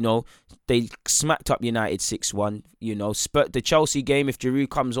 They smacked up United 6-1. The Chelsea game, if Giroud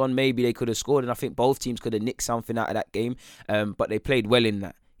comes on, maybe they could have scored, and I think both teams could have nicked something out of that game. But they played well in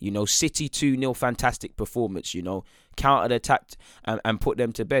that. City 2-0, fantastic performance, countered attacked and put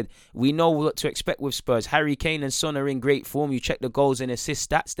them to bed. We know what to expect with Spurs. Harry Kane and Son are in great form. You check the goals and assist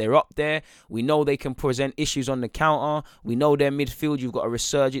stats, they're up there. We know they can present issues on the counter. We know their midfield, you've got a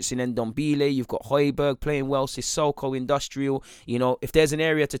resurgence in Ndombele, you've got Højbjerg playing well, Sissoko, Industrial. If there's an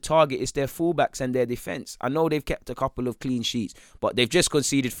area to target, it's their fullbacks and their defence. I know they've kept a couple of clean sheets, but they've just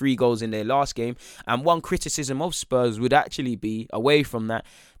conceded 3 goals in their last game. And one criticism of Spurs would actually be, away from that,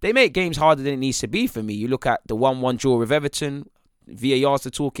 they make games harder than it needs to be for me. You look at the 1-1 draw with Everton. VAR's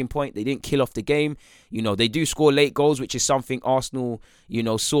the talking point. They didn't kill off the game. They do score late goals, which is something Arsenal,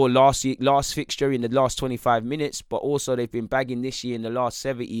 saw last fixture in the last 25 minutes. But also they've been bagging this year in the last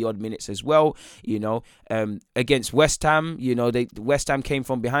 70 odd minutes as well. Against West Ham, West Ham came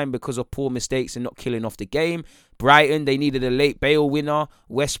from behind because of poor mistakes and not killing off the game. Brighton, they needed a late Bale winner.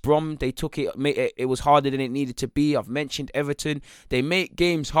 West Brom, they took it. It was harder than it needed to be. I've mentioned Everton. They make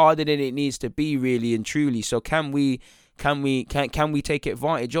games harder than it needs to be, really and truly. So can we take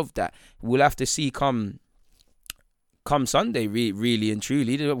advantage of that? We'll have to see come Sunday, really and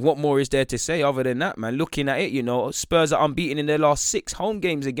truly. What more is there to say other than that, man? Looking at it, Spurs are unbeaten in their last 6 home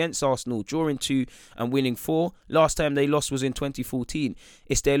games against Arsenal, drawing 2 and winning 4. Last time they lost was in 2014.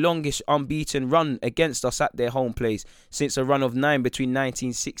 It's their longest unbeaten run against us at their home place since a run of 9 between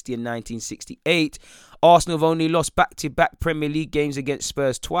 1960 and 1968. Arsenal have only lost back-to-back Premier League games against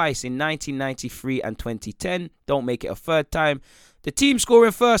Spurs twice, in 1993 and 2010. Don't make it a third time. The team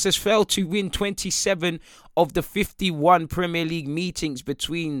scoring first has failed to win 27 of the 51 Premier League meetings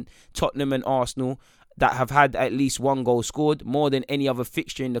between Tottenham and Arsenal that have had at least 1 goal scored, more than any other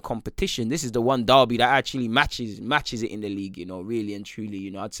fixture in the competition. This is the one derby that actually matches it in the league, really and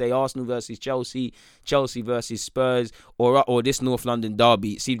truly. I'd say Arsenal versus Chelsea, Chelsea versus Spurs, or this North London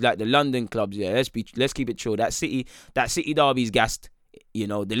derby. It seems like the London clubs, let's keep it true. That City derby's gassed. The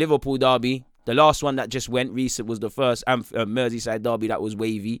Liverpool derby, the last one that just went recent, was the first Merseyside derby that was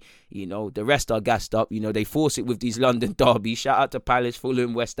wavy. The rest are gassed up. They force it with these London derbies. Shout out to Palace,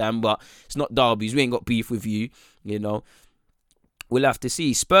 Fulham, West Ham, but it's not derbies. We ain't got beef with you. We'll have to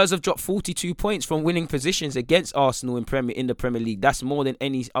see. Spurs have dropped 42 points from winning positions against Arsenal in the Premier League. That's more than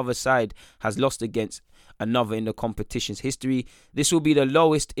any other side has lost against another in the competition's history. This will be the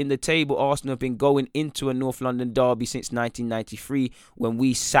lowest in the table Arsenal have been going into a North London derby since 1993, when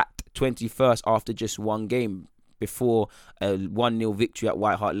we sat 21st after just 1 game, before a 1-0 victory at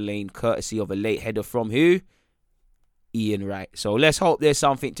White Hart Lane, courtesy of a late header from who? Ian Wright. So let's hope there's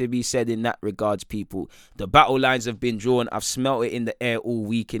something to be said in that regards, people. The battle lines have been drawn. I've smelt it in the air all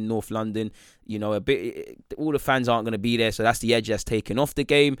week in North London. All the fans aren't going to be there, so that's the edge that's taken off the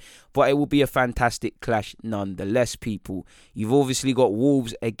game. But it will be a fantastic clash nonetheless, people. You've obviously got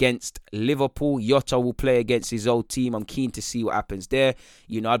Wolves against Liverpool. Jota will play against his old team. I'm keen to see what happens there.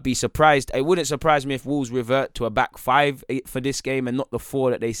 I'd be surprised. It wouldn't surprise me if Wolves revert to a back 5 for this game and not the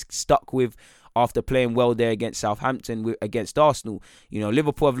 4 that they stuck with after playing well there against Southampton, against Arsenal.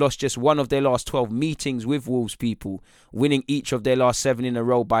 Liverpool have lost just 1 of their last 12 meetings with Wolves, people, winning each of their last 7 in a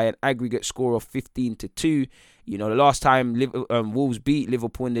row by an aggregate score of 15-2. The last time Wolves beat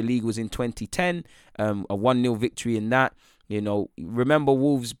Liverpool in the league was in 2010, a 1-0 victory in that. Remember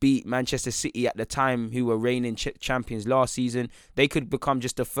Wolves beat Manchester City at the time, who were reigning champions last season. They could become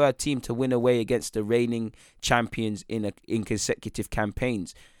just the 3rd team to win away against the reigning champions in consecutive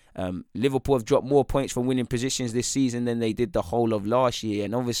campaigns. Liverpool have dropped more points from winning positions this season than they did the whole of last year,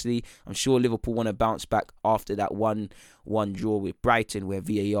 and obviously I'm sure Liverpool want to bounce back after that 1-1 draw with Brighton, where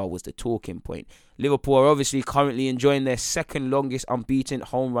VAR was the talking point. Liverpool are obviously currently enjoying their 2nd longest unbeaten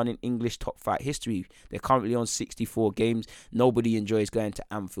home run in English top 5 history. They're currently on 64 games. Nobody enjoys going to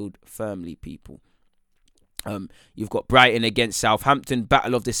Anfield firmly, people. You've got Brighton against Southampton,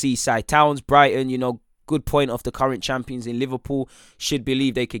 battle of the seaside towns. Brighton, good point of the current champions in Liverpool, should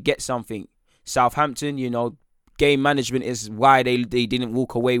believe they could get something. Southampton, game management is why they didn't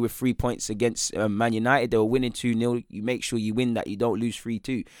walk away with 3 points against Man United. They were winning 2-0. You make sure you win that. You don't lose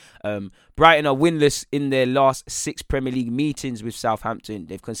 3-2. Brighton are winless in their last 6 Premier League meetings with Southampton.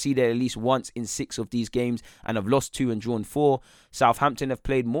 They've conceded at least once in 6 of these games and have lost 2 and drawn 4. Southampton have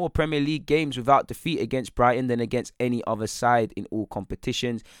played more Premier League games without defeat against Brighton than against any other side in all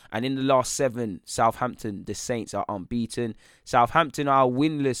competitions. And in the last 7, Southampton, the Saints, are unbeaten. Southampton are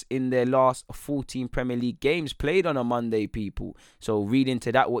winless in their last 14 Premier League games played played on a Monday, people. So read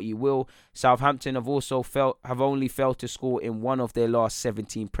into that what you will. Southampton have only failed to score in one of their last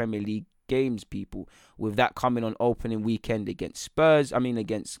 17 Premier League games, people, with that coming on opening weekend against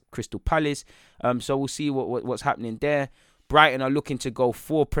Crystal Palace. So we'll see what's happening there. Brighton are looking to go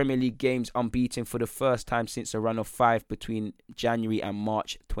 4 Premier League games unbeaten for the first time since a run of 5 between January and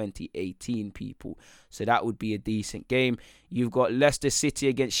March 2018, people. So that would be a decent game. You've got Leicester City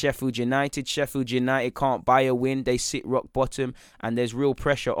against Sheffield United. Sheffield United can't buy a win. They sit rock bottom, and there's real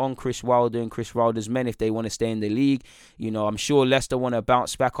pressure on Chris Wilder and Chris Wilder's men if they want to stay in the league. I'm sure Leicester want to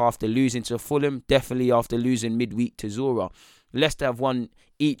bounce back after losing to Fulham, definitely after losing midweek to Zora. Leicester have won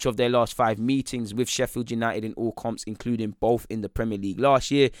each of their last 5 meetings with Sheffield United in all comps, including both in the Premier League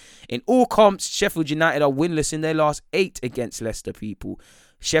last year. In all comps, Sheffield United are winless in their last 8 against Leicester, people.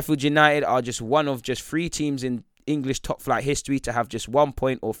 Sheffield United are just one of just 3 teams in English top flight history to have just 1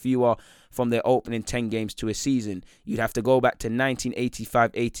 point or fewer from their opening 10 games to a season. You'd have to go back to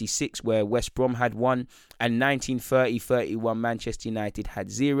 1985-86 where West Brom had 1, and 1930-31 Manchester United had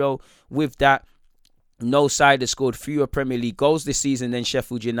 0. With that, no side has scored fewer Premier League goals this season than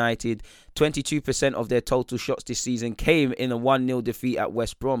Sheffield United. 22% of their total shots this season came in a 1-0 defeat at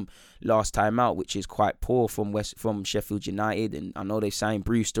West Brom last time out, which is quite poor from Sheffield United. And I know they've signed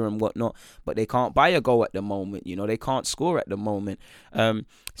Brewster and whatnot, but they can't buy a goal at the moment. They can't score at the moment.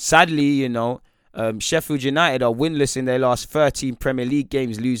 Sadly, Sheffield United are winless in their last 13 Premier League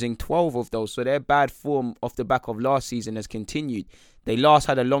games, losing 12 of those. So their bad form off the back of last season has continued. They last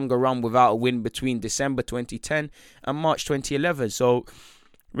had a longer run without a win between December 2010 and March 2011. So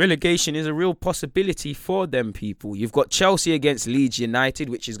relegation is a real possibility for them, people. You've got Chelsea against Leeds United,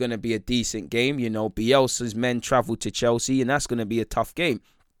 which is going to be a decent game. Bielsa's men travelled to Chelsea, and that's going to be a tough game.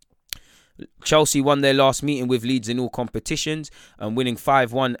 Chelsea won their last meeting with Leeds in all competitions, winning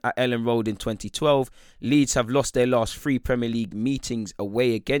 5-1 at Ellen Road in 2012. Leeds have lost their last 3 Premier League meetings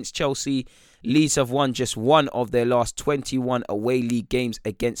away against Chelsea. Leeds have won just 1 of their last 21 away league games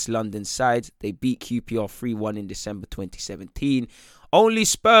against London sides. They beat QPR 3-1 in December 2017. Only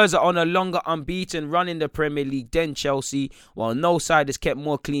Spurs are on a longer unbeaten run in the Premier League than Chelsea, while no side has kept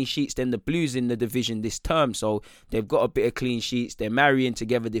more clean sheets than the Blues in the division this term. So they've got a bit of clean sheets. They're marrying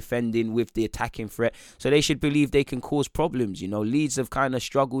together defending with the attacking threat. So they should believe they can cause problems. Leeds have kind of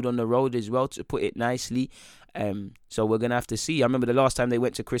struggled on the road as well, to put it nicely. So we're going to have to see. I remember the last time they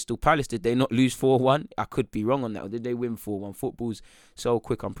went to Crystal Palace, did they not lose 4-1? I could be wrong on that. Or did they win 4-1? Football's so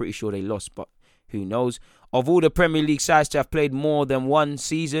quick, I'm pretty sure they lost, but who knows? Of all the Premier League sides to have played more than one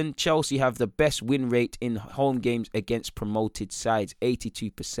season, Chelsea have the best win rate in home games against promoted sides.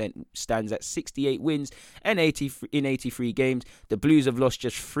 82% stands at 68 wins and 83 games. The Blues have lost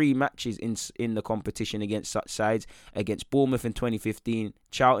just 3 matches in the competition against such sides, against Bournemouth in 2015,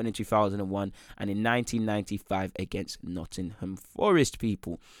 Charlton in 2001, and in 1995 against Nottingham Forest,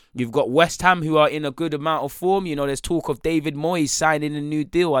 people. You've got West Ham, who are in a good amount of form. There's talk of David Moyes signing a new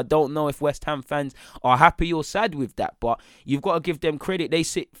deal. I don't know if West Ham fans are happy or sad with that, but you've got to give them credit. They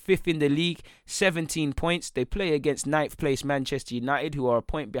sit 5th in the league, 17 points. They play against 9th place Manchester United, who are a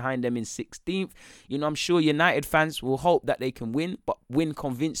point behind them in 16th. I'm sure United fans will hope that they can win, but win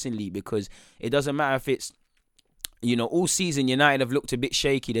convincingly, because it doesn't matter if it's all season United have looked a bit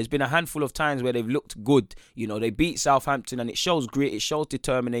shaky. There's been a handful of times where they've looked good. They beat Southampton, and it shows grit, it shows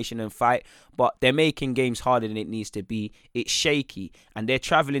determination and fight, but they're making games harder than it needs to be. It's shaky, and they're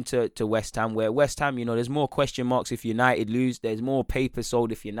travelling to West Ham, where West Ham, there's more question marks if United lose. There's more paper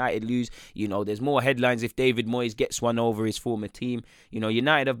sold if United lose. There's more headlines if David Moyes gets one over his former team.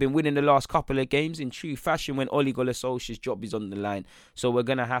 United have been winning the last couple of games in true fashion when Ole Gunnar Solskjaer's job is on the line. So we're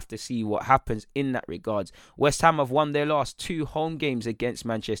going to have to see what happens in that regards. West Ham have won their last 2 home games against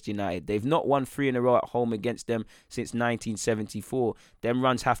Manchester United. They've not won 3 in a row at home against them since 1974. Them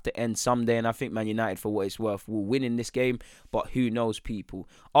runs have to end someday, and I think Man United, for what it's worth, will win in this game, but who knows, people.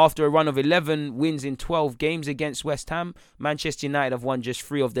 After a run of 11 wins in 12 games against West Ham, Manchester United have won just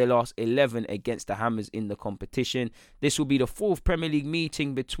 3 of their last 11 against the Hammers in the competition. This will be the 4th Premier League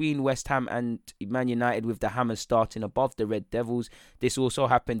meeting between West Ham and Man United, with the Hammers starting above the Red Devils. This also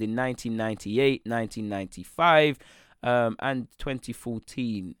happened in 1998, 1995, and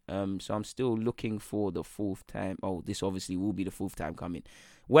 2014. So I'm still looking for the 4th time. Oh, this obviously will be the 4th time coming.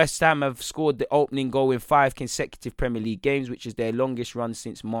 West Ham have scored the opening goal in 5 consecutive Premier League games, which is their longest run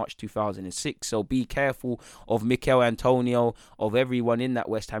since March 2006. So be careful of Mikel Antonio, of everyone in that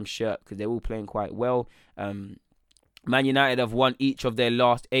West Ham shirt, because they're all playing quite well. Man United have won each of their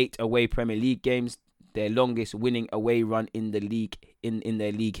last 8 away Premier League games. their longest winning away run in the league in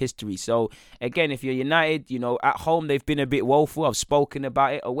their league history. So again, if you're United, at home they've been a bit woeful. I've spoken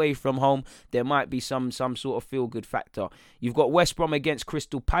about it. Away from home, there might be some sort of feel good factor. You've got West Brom against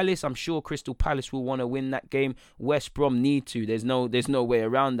Crystal Palace. I'm sure Crystal Palace will want to win that game. West Brom need to. There's no way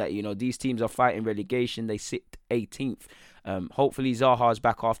around that. These teams are fighting relegation. They sit 18th. Hopefully Zaha's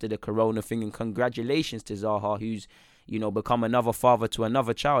back after the corona thing, and congratulations to Zaha, who's become another father to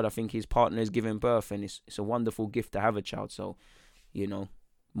another child. I think his partner is giving birth, and it's a wonderful gift to have a child. So,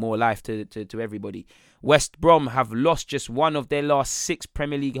 more life to everybody. West Brom have lost just one of their last 6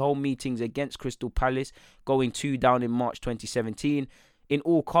 Premier League home meetings against Crystal Palace, going 2 down in March 2017. In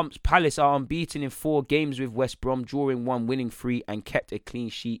all comps, Palace are unbeaten in 4 games with West Brom, drawing 1, winning 3, and kept a clean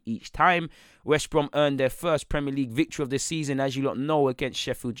sheet each time. West Brom earned their first Premier League victory of the season, as you lot know, against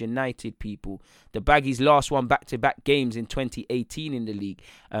Sheffield United, people. The Baggies last won back-to-back games in 2018 in the league.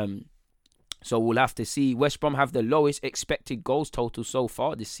 So we'll have to see. West Brom have the lowest expected goals total so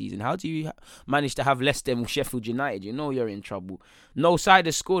far this season. How do you manage to have less than Sheffield United? You're in trouble. No side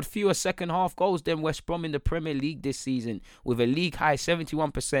has scored fewer second half goals than West Brom in the Premier League this season, with a league high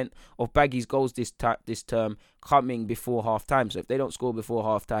 71% of Baggies goals this term coming before half time. So if they don't score before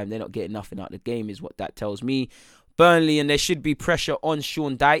half time, they're not getting nothing out of the game, is what that tells me. Burnley, and there should be pressure on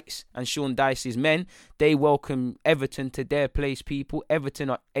Sean Dyche and Sean Dyche's men. They welcome Everton to their place, people. Everton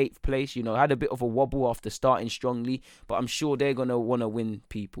are 8th place. Had a bit of a wobble after starting strongly, but I'm sure they're going to want to win,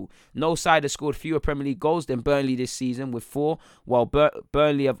 people. No side has scored fewer Premier League goals than Burnley this season with 4, while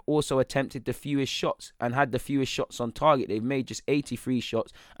Burnley have also attempted the fewest shots and had the fewest shots on target. They've made just 83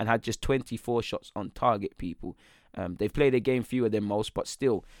 shots and had just 24 shots on target, people. They've played a game fewer than most, but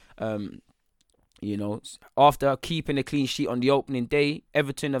still... after keeping a clean sheet on the opening day,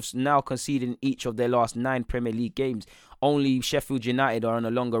 Everton have now conceded in each of their last 9 Premier League games. Only Sheffield United are on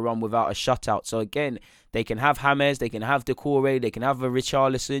a longer run without a shutout. So again, they can have James, they can have Doucouré, they can have a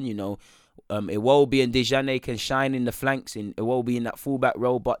Richarlison, Iwobi and Dejane can shine in the flanks, in Iwobi in that fullback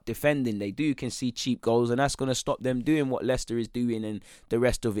role, but defending, they do concede cheap goals, and that's going to stop them doing what Leicester is doing and the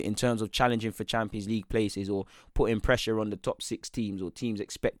rest of it in terms of challenging for Champions League places or putting pressure on the top 6 teams or teams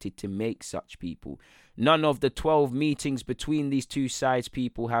expected to make such, people. None of the 12 meetings between these two sides,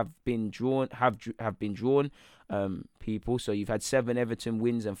 people, have been drawn. People. So you've had 7 Everton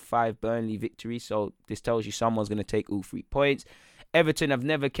wins and 5 Burnley victories. So this tells you someone's going to take all 3 points. Everton have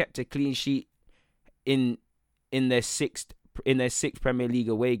never kept a clean sheet in their sixth Premier League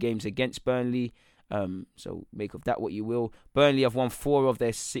away games against Burnley. So make of that what you will. Burnley have won 4 of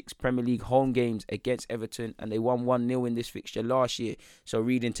their 6 Premier League home games against Everton, and they won 1-0 in this fixture last year. So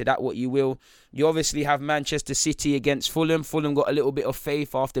read into that what you will. You obviously have Manchester City against Fulham. Fulham got a little bit of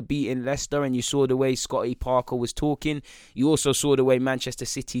faith after beating Leicester, and you saw the way Scotty Parker was talking. You also saw the way Manchester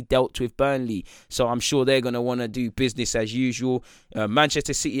City dealt with Burnley. So I'm sure they're going to want to do business as usual.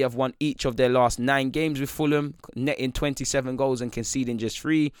 Manchester City have won each of their last 9 games with Fulham, netting 27 goals and conceding just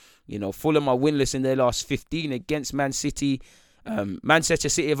 3. Fulham are winless in their last 15 against Man City. Manchester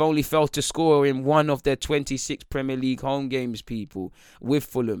City have only failed to score in 1 of their 26 Premier League home games, people, with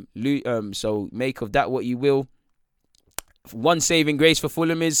Fulham. So make of that what you will. One saving grace for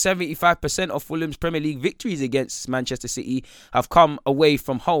Fulham is 75% of Fulham's Premier League victories against Manchester City have come away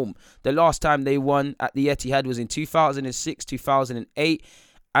from home. The last time they won at the Etihad was in 2006, 2008.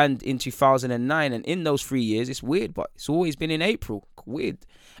 And in 2009, and in those 3 years, it's weird, but it's always been in April. Weird.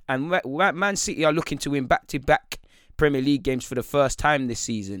 And Man City are looking to win back-to-back Premier League games for the first time this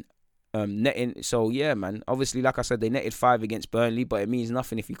season. So yeah, man. Obviously, like I said, they netted 5 against Burnley, but it means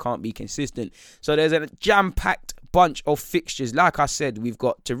nothing if you can't be consistent. So there's a jam-packed bunch of fixtures. Like I said, we've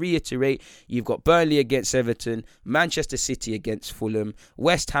got, to reiterate, you've got Burnley against Everton, Manchester City against Fulham,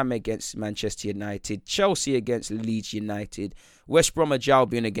 West Ham against Manchester United, Chelsea against Leeds United, West Bromwich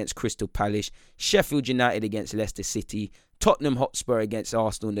Albion against Crystal Palace, Sheffield United against Leicester City, Tottenham Hotspur against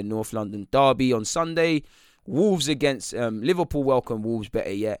Arsenal in the North London Derby on Sunday, Wolves against Liverpool, welcome Wolves,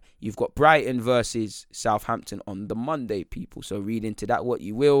 better yet. You've got Brighton versus Southampton on the Monday, people. So read into that what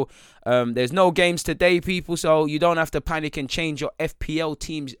you will. There's no games today, people, so you don't have to panic and change your FPL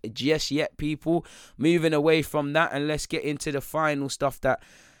teams just yet, people. Moving away from that, and let's get into the final stuff that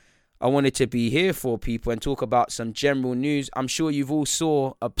I wanted to be here for, people, and talk about some general news. I'm sure you've all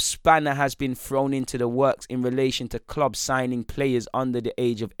saw a spanner has been thrown into the works in relation to clubs signing players under the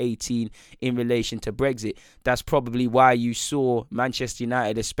age of 18 in relation to Brexit. That's probably why you saw Manchester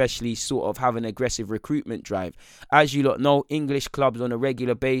United especially sort of have an aggressive recruitment drive. As you lot know, English clubs on a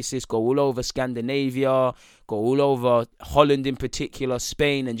regular basis go all over Scandinavia, go all over Holland in particular,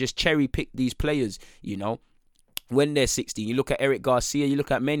 Spain, and just cherry pick these players, when they're 16. You look at Eric Garcia, you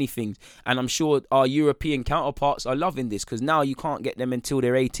look at many things, and I'm sure our European counterparts are loving this, because now you can't get them until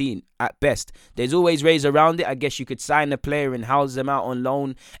they're 18 at best. There's always ways around it. I guess you could sign a player and house them out on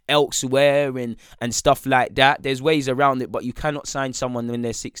loan elsewhere and stuff like that. There's ways around it, but you cannot sign someone when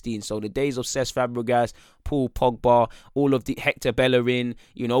they're 16. So the days of Cesc Fabregas, Paul Pogba, all of the Hector Bellerin,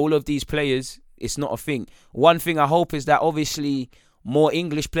 all of these players, it's not a thing. One thing I hope is that obviously more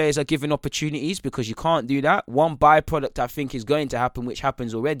English players are given opportunities, because you can't do that. One byproduct I think is going to happen, which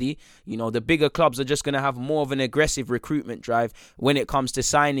happens already. The bigger clubs are just going to have more of an aggressive recruitment drive when it comes to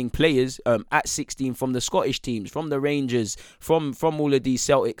signing players at 16 from the Scottish teams, from the Rangers, from all of these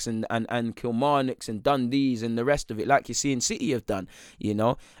Celtics and Kilmarnocks and Dundees and the rest of it, like you see in City have done.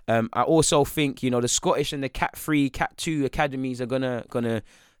 I also think the Scottish and the Cat 3, Cat 2 academies are gonna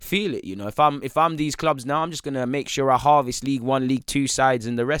feel it. If I'm these clubs now, I'm just gonna make sure I harvest League 1, League 2 sides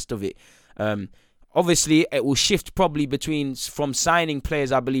and the rest of it. Obviously, it will shift probably from signing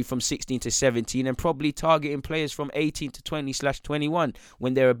players, I believe, from 16 to 17, and probably targeting players from 18 to 20/21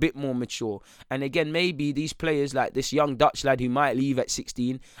 when they're a bit more mature. And again, maybe these players, like this young Dutch lad who might leave at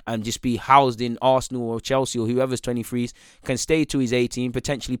 16 and just be housed in Arsenal or Chelsea or whoever's 23s, can stay to his 18,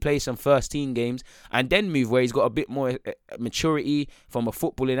 potentially play some first team games, and then move where he's got a bit more maturity from a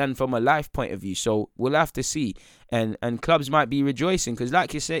footballing and from a life point of view. So we'll have to see. And clubs might be rejoicing, because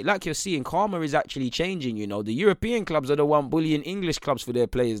like you're seeing, karma is actually changing. The European clubs are the one bullying English clubs for their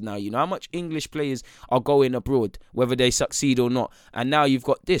players now. How much English players are going abroad, whether they succeed or not. And now you've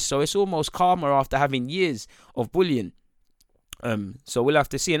got this. So it's almost karma after having years of bullying. So we'll have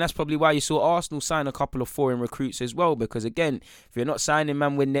to see, and that's probably why you saw Arsenal sign a couple of foreign recruits as well, because again, if you're not signing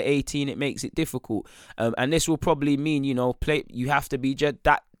man when they're 18, it makes it difficult. And this will probably mean, you have to be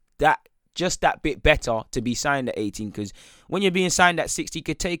just that bit better to be signed at 18, because when you're being signed at 60, you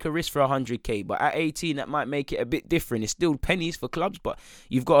could take a risk for 100k, but at 18 that might make it a bit different. It's still pennies for clubs, but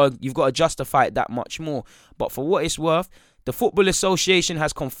you've got to justify it that much more. But for what it's worth, the Football Association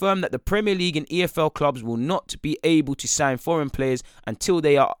has confirmed that the Premier League and EFL clubs will not be able to sign foreign players until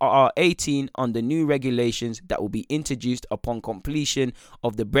they are 18 under new regulations that will be introduced upon completion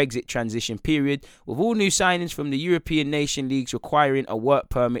of the Brexit transition period, with all new signings from the European nation leagues requiring a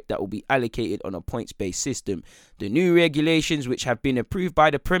work permit that will be allocated on a points-based system. The new regulations, which have been approved by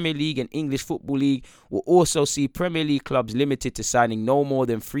the Premier League and English Football League, will also see Premier League clubs limited to signing no more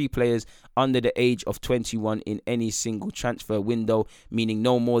than 3 players under the age of 21 in any single transfer window, meaning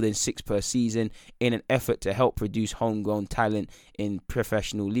no more than 6 per season, in an effort to help produce homegrown talent in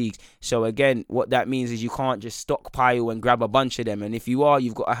professional leagues. So again, what that means is you can't just stockpile and grab a bunch of them, and if you are,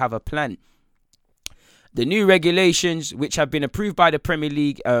 you've got to have a plan. The new regulations, which have been approved by the Premier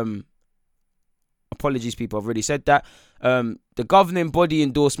League, apologies people, I've already said that, the governing body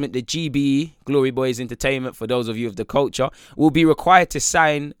endorsement, the GBE, Glory Boys Entertainment, for those of you of the culture, will be required to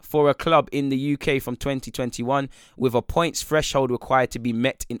sign for a club in the UK from 2021, with a points threshold required to be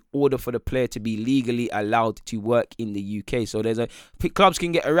met in order for the player to be legally allowed to work in the UK. So clubs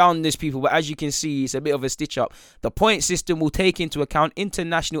can get around this, people, but as you can see, it's a bit of a stitch up. The point system will take into account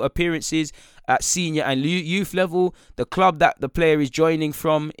international appearances at senior and youth level, the club that the player is joining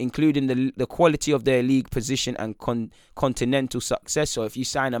from, including the quality of their league position and continental success. So if you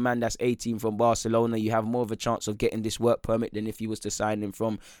sign a man that's 18 from Barcelona, you have more of a chance of getting this work permit than if you was to sign him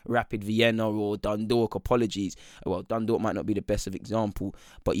from Rapid Vienna or Dundalk. Apologies. Well, Dundalk might not be the best of example,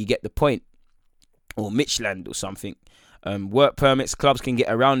 but you get the point. Or Midtjylland or something. Work permits, clubs can get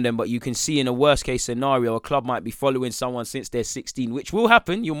around them, but you can see in a worst case scenario, a club might be following someone since they're 16, which will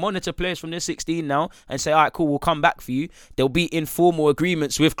happen. You'll monitor players from their 16 now and say, all right, cool, we'll come back for you. There'll be informal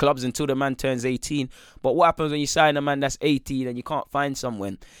agreements with clubs until the man turns 18. But what happens when you sign a man that's 18 and you can't find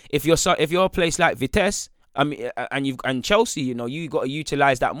someone? If you're a place like Vitesse, and Chelsea, you got to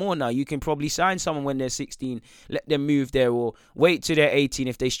utilize that more now. You can probably sign someone when they're 16, let them move there, or wait till they're 18.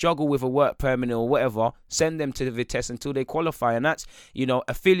 If they struggle with a work permit or whatever, send them to the Vitesse until they qualify. And that's,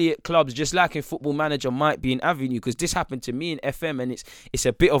 affiliate clubs, just like in Football Manager, might be an avenue, because this happened to me in FM, and it's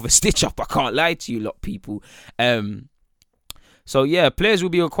a bit of a stitch up. I can't lie to you lot, people. So yeah, players will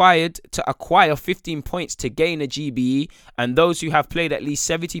be required to acquire 15 points to gain a GBE, and those who have played at least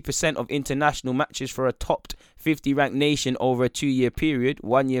 70% of international matches for a top 50 ranked nation over a 2-year period,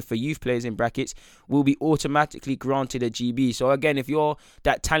 1 year for youth players in brackets, will be automatically granted a GB. So again, if you're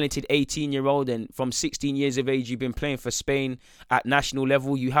that talented 18-year-old and from 16 years of age you've been playing for Spain at national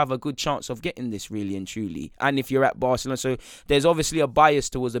level, you have a good chance of getting this, really and truly. And if you're at Barcelona, so there's obviously a bias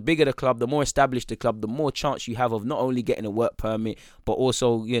towards the bigger the club, the more established the club, the more chance you have of not only getting a work permit, but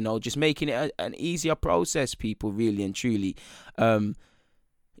also, just making it an easier process, people, really and truly.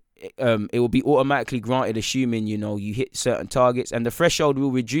 it will be automatically granted, assuming you hit certain targets, and the threshold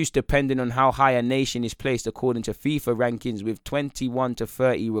will reduce depending on how high a nation is placed according to FIFA rankings, with 21 to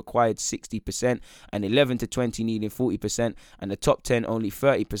 30 required 60% and 11 to 20 needing 40%, and the top 10 only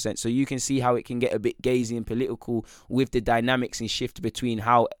 30%. So you can see how it can get a bit gazy and political with the dynamics and shift between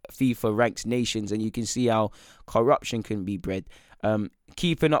how FIFA ranks nations, and you can see how corruption can be bred.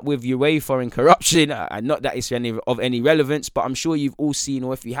 Keeping up with UEFA and corruption, and not that it's of any relevance, but I'm sure you've all seen,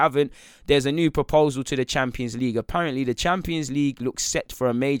 or if you haven't, there's a new proposal to the Champions League. Apparently, the Champions League looks set for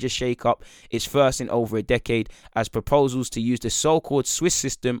a major shake-up, its first in over a decade, as proposals to use the so-called Swiss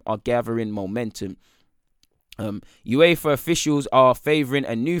system are gathering momentum. UEFA officials are favouring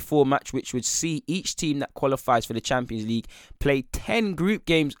a new format which would see each team that qualifies for the Champions League play 10 group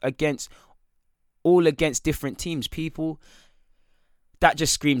games against different teams. People, that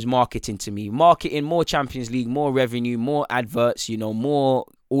just screams marketing to me. Marketing, more Champions League, more revenue, more adverts, more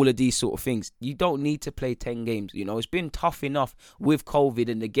all of these sort of things. You don't need to play 10 games. It's been tough enough with COVID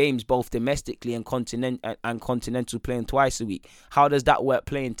and the games both domestically and continental playing twice a week. How does that work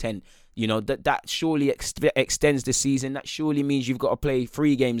playing 10? That surely extends the season. That surely means you've got to play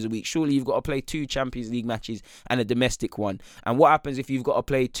 3 games a week. Surely you've got to play 2 Champions League matches and a domestic one. And what happens if you've got to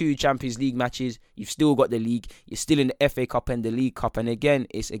play 2 Champions League matches? You've still got the league. You're still in the FA Cup and the League Cup. And again,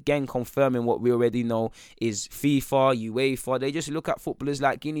 it's confirming what we already know is FIFA, UEFA. They just look at footballers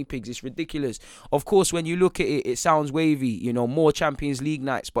like guinea pigs. It's ridiculous. Of course, when you look at it, it sounds wavy. More Champions League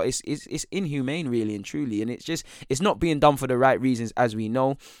nights, but it's inhumane, really and truly. And it's not being done for the right reasons, as we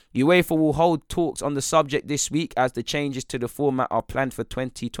know. UEFA will hold talks on the subject this week as the changes to the format are planned for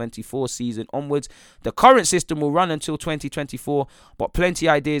 2024 season onwards. The current system will run until 2024, but plenty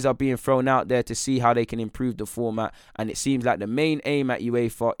of ideas are being thrown out there to see how they can improve the format, and it seems like the main aim at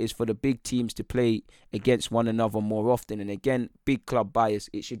UEFA is for the big teams to play against one another more often. And again, big club bias,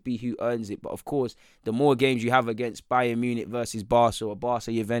 it should be who earns it, but of course, the more games you have against Bayern Munich versus Barca, or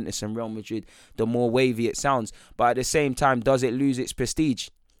Barca, Juventus and Real Madrid, the more wavy it sounds. But at the same time, does it lose its prestige?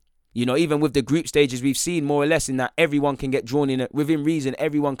 Even with the group stages, we've seen more or less in that everyone can get drawn in within reason.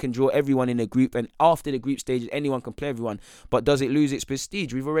 Everyone can draw everyone in a group, and after the group stages, anyone can play everyone. But does it lose its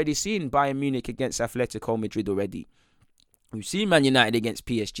prestige? We've already seen Bayern Munich against Atletico Madrid already. We've seen Man United against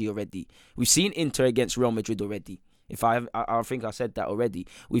PSG already. We've seen Inter against Real Madrid already. I think I said that already.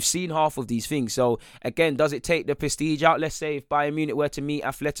 We've seen half of these things. So again, does it take the prestige out? Let's say if Bayern Munich were to meet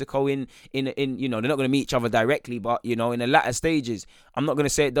Atletico in they're not going to meet each other directly, but in the latter stages, I'm not going to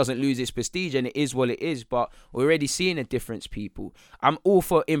say it doesn't lose its prestige, and it is what it is. But we're already seeing a difference, people. I'm all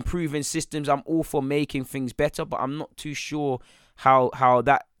for improving systems. I'm all for making things better, but I'm not too sure how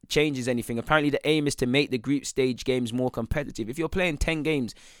that changes anything. Apparently the aim is to make the group stage games more competitive. If you're playing 10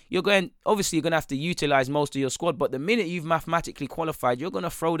 games, you're going to have to utilize most of your squad, but the minute you've mathematically qualified, you're going to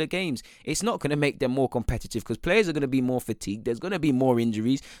throw the games. It's not going to make them more competitive because players are going to be more fatigued. There's going to be more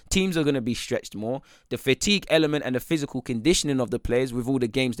injuries. Teams are going to be stretched more. The fatigue element and the physical conditioning of the players with all the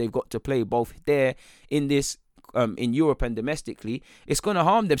games they've got to play both there in this in Europe and domestically, it's going to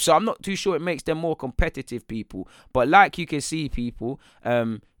harm them. So I'm not too sure it makes them more competitive, people. But like you can see, people,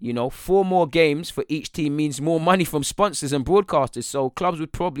 4 more games for each team means more money from sponsors and broadcasters. So clubs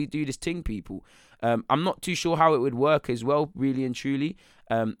would probably do this thing, people. I'm not too sure how it would work as well, really and truly.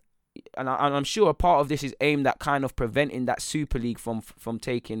 And I'm sure a part of this is aimed at kind of preventing that Super League from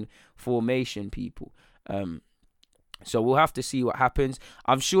taking formation, people. So we'll have to see what happens.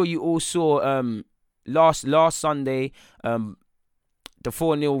 I'm sure you all saw last Sunday, the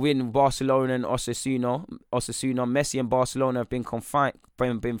 4-0 win of Barcelona and Osasuna. Messi and Barcelona have been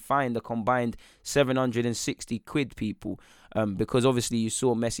fined a combined 760 quid, people, because obviously you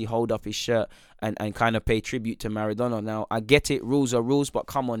saw Messi hold up his shirt and kind of pay tribute to Maradona. Now, I get it, rules are rules, but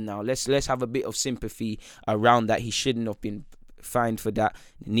come on now, let's have a bit of sympathy around that. He shouldn't have been fined for that,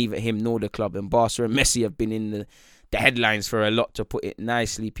 neither him nor the club. And Barca and Messi have been in the headlines for a lot, to put it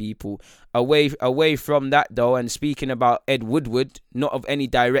nicely, people. Away from that, though, and speaking about Ed Woodward, not of any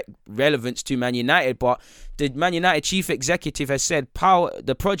direct relevance to Man United, but the Man United chief executive has said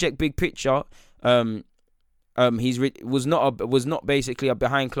the project Big Picture was not basically a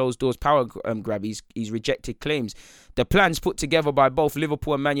behind closed doors power grab. He's rejected claims. The plans put together by both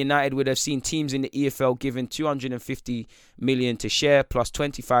Liverpool and Man United would have seen teams in the EFL given 250 million to share, plus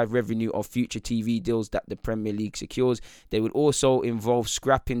 25 revenue of future TV deals that the Premier League secures. They would also involve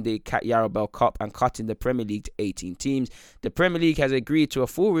scrapping the Carabao Cup and cutting the Premier League to 18 teams. The Premier League has agreed to a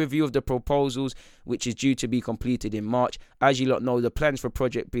full review of the proposals, which is due to be completed in March. As you lot know, the plans for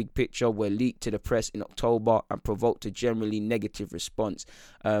Project Big Picture were leaked to the press in October and provoked a generally negative response.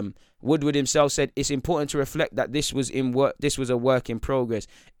 Woodward himself said it's important to reflect that this was in work. This was a work in progress.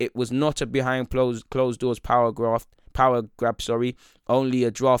 It was not a behind closed doors power grab. Only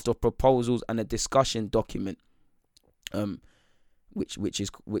a draft of proposals and a discussion document. Which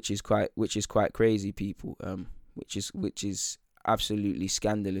is quite crazy, people. Which is absolutely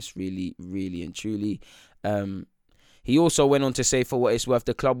scandalous, really, really and truly. He also went on to say, for what it's worth,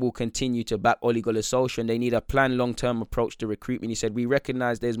 the club will continue to back Ole Gunnar Solskjaer and they need a planned long-term approach to recruitment. He said, we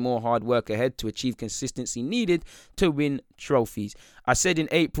recognise there's more hard work ahead to achieve consistency needed to win trophies. I said in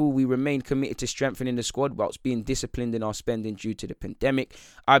April, we remain committed to strengthening the squad whilst being disciplined in our spending due to the pandemic.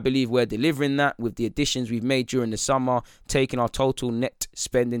 I believe we're delivering that with the additions we've made during the summer, taking our total net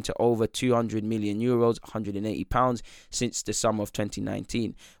spending to over €200 million, £180 since the summer of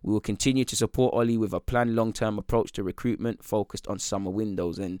 2019. We will continue to support Ole with a planned long-term approach to recruitment focused on summer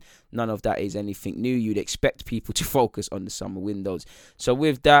windows, and none of that is anything new. You'd expect people to focus on the summer windows. So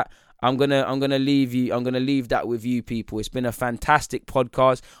with that, I'm gonna leave that with you, people. It's been a fantastic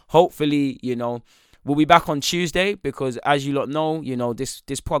podcast. Hopefully, we'll be back on Tuesday because, as you lot know, this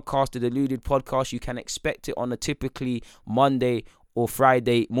podcast, the Deluded Podcast, you can expect it on a typically Monday or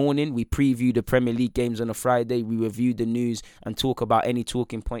Friday morning. We preview the Premier League games on a Friday. We review the news and talk about any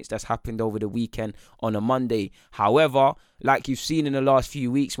talking points that's happened over the weekend on a Monday. However, like you've seen in the last few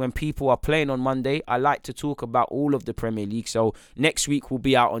weeks, when people are playing on Monday, I like to talk about all of the Premier League. So next week will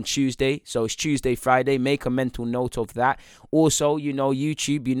be out on Tuesday. So it's Tuesday, Friday. Make a mental note of that. Also,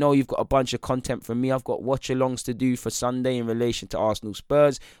 YouTube, you've got a bunch of content from me. I've got watch-alongs to do for Sunday in relation to Arsenal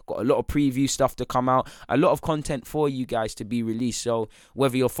Spurs. Got a lot of preview stuff to come out. A lot of content for you guys to be released. So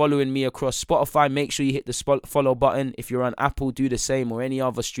whether you're following me across Spotify, make sure you hit the follow button. If you're on Apple, do the same, or any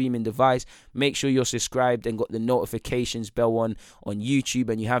other streaming device. Make sure you're subscribed and got the notifications bell on YouTube,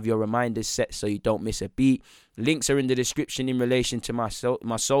 and you have your reminders set so you don't miss a beat. Links are in the description in relation to my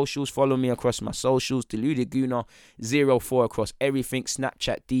socials. Follow me across my socials, DeludedGooner04 across everything,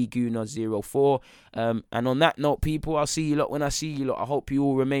 Snapchat DGooner04. And on that note, people, I'll see you lot when I see you lot. I hope you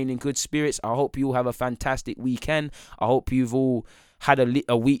all remain in good spirits. I hope you all have a fantastic weekend. I hope you've all had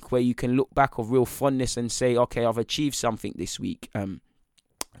a week where you can look back of real fondness and say, okay, I've achieved something this week.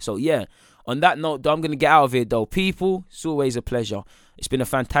 So yeah, on that note, I'm going to get out of here though. People, it's always a pleasure. It's been a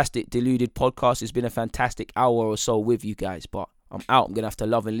fantastic Deluded podcast. It's been a fantastic hour or so with you guys, but I'm out. I'm going to have to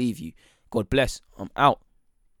love and leave you. God bless. I'm out.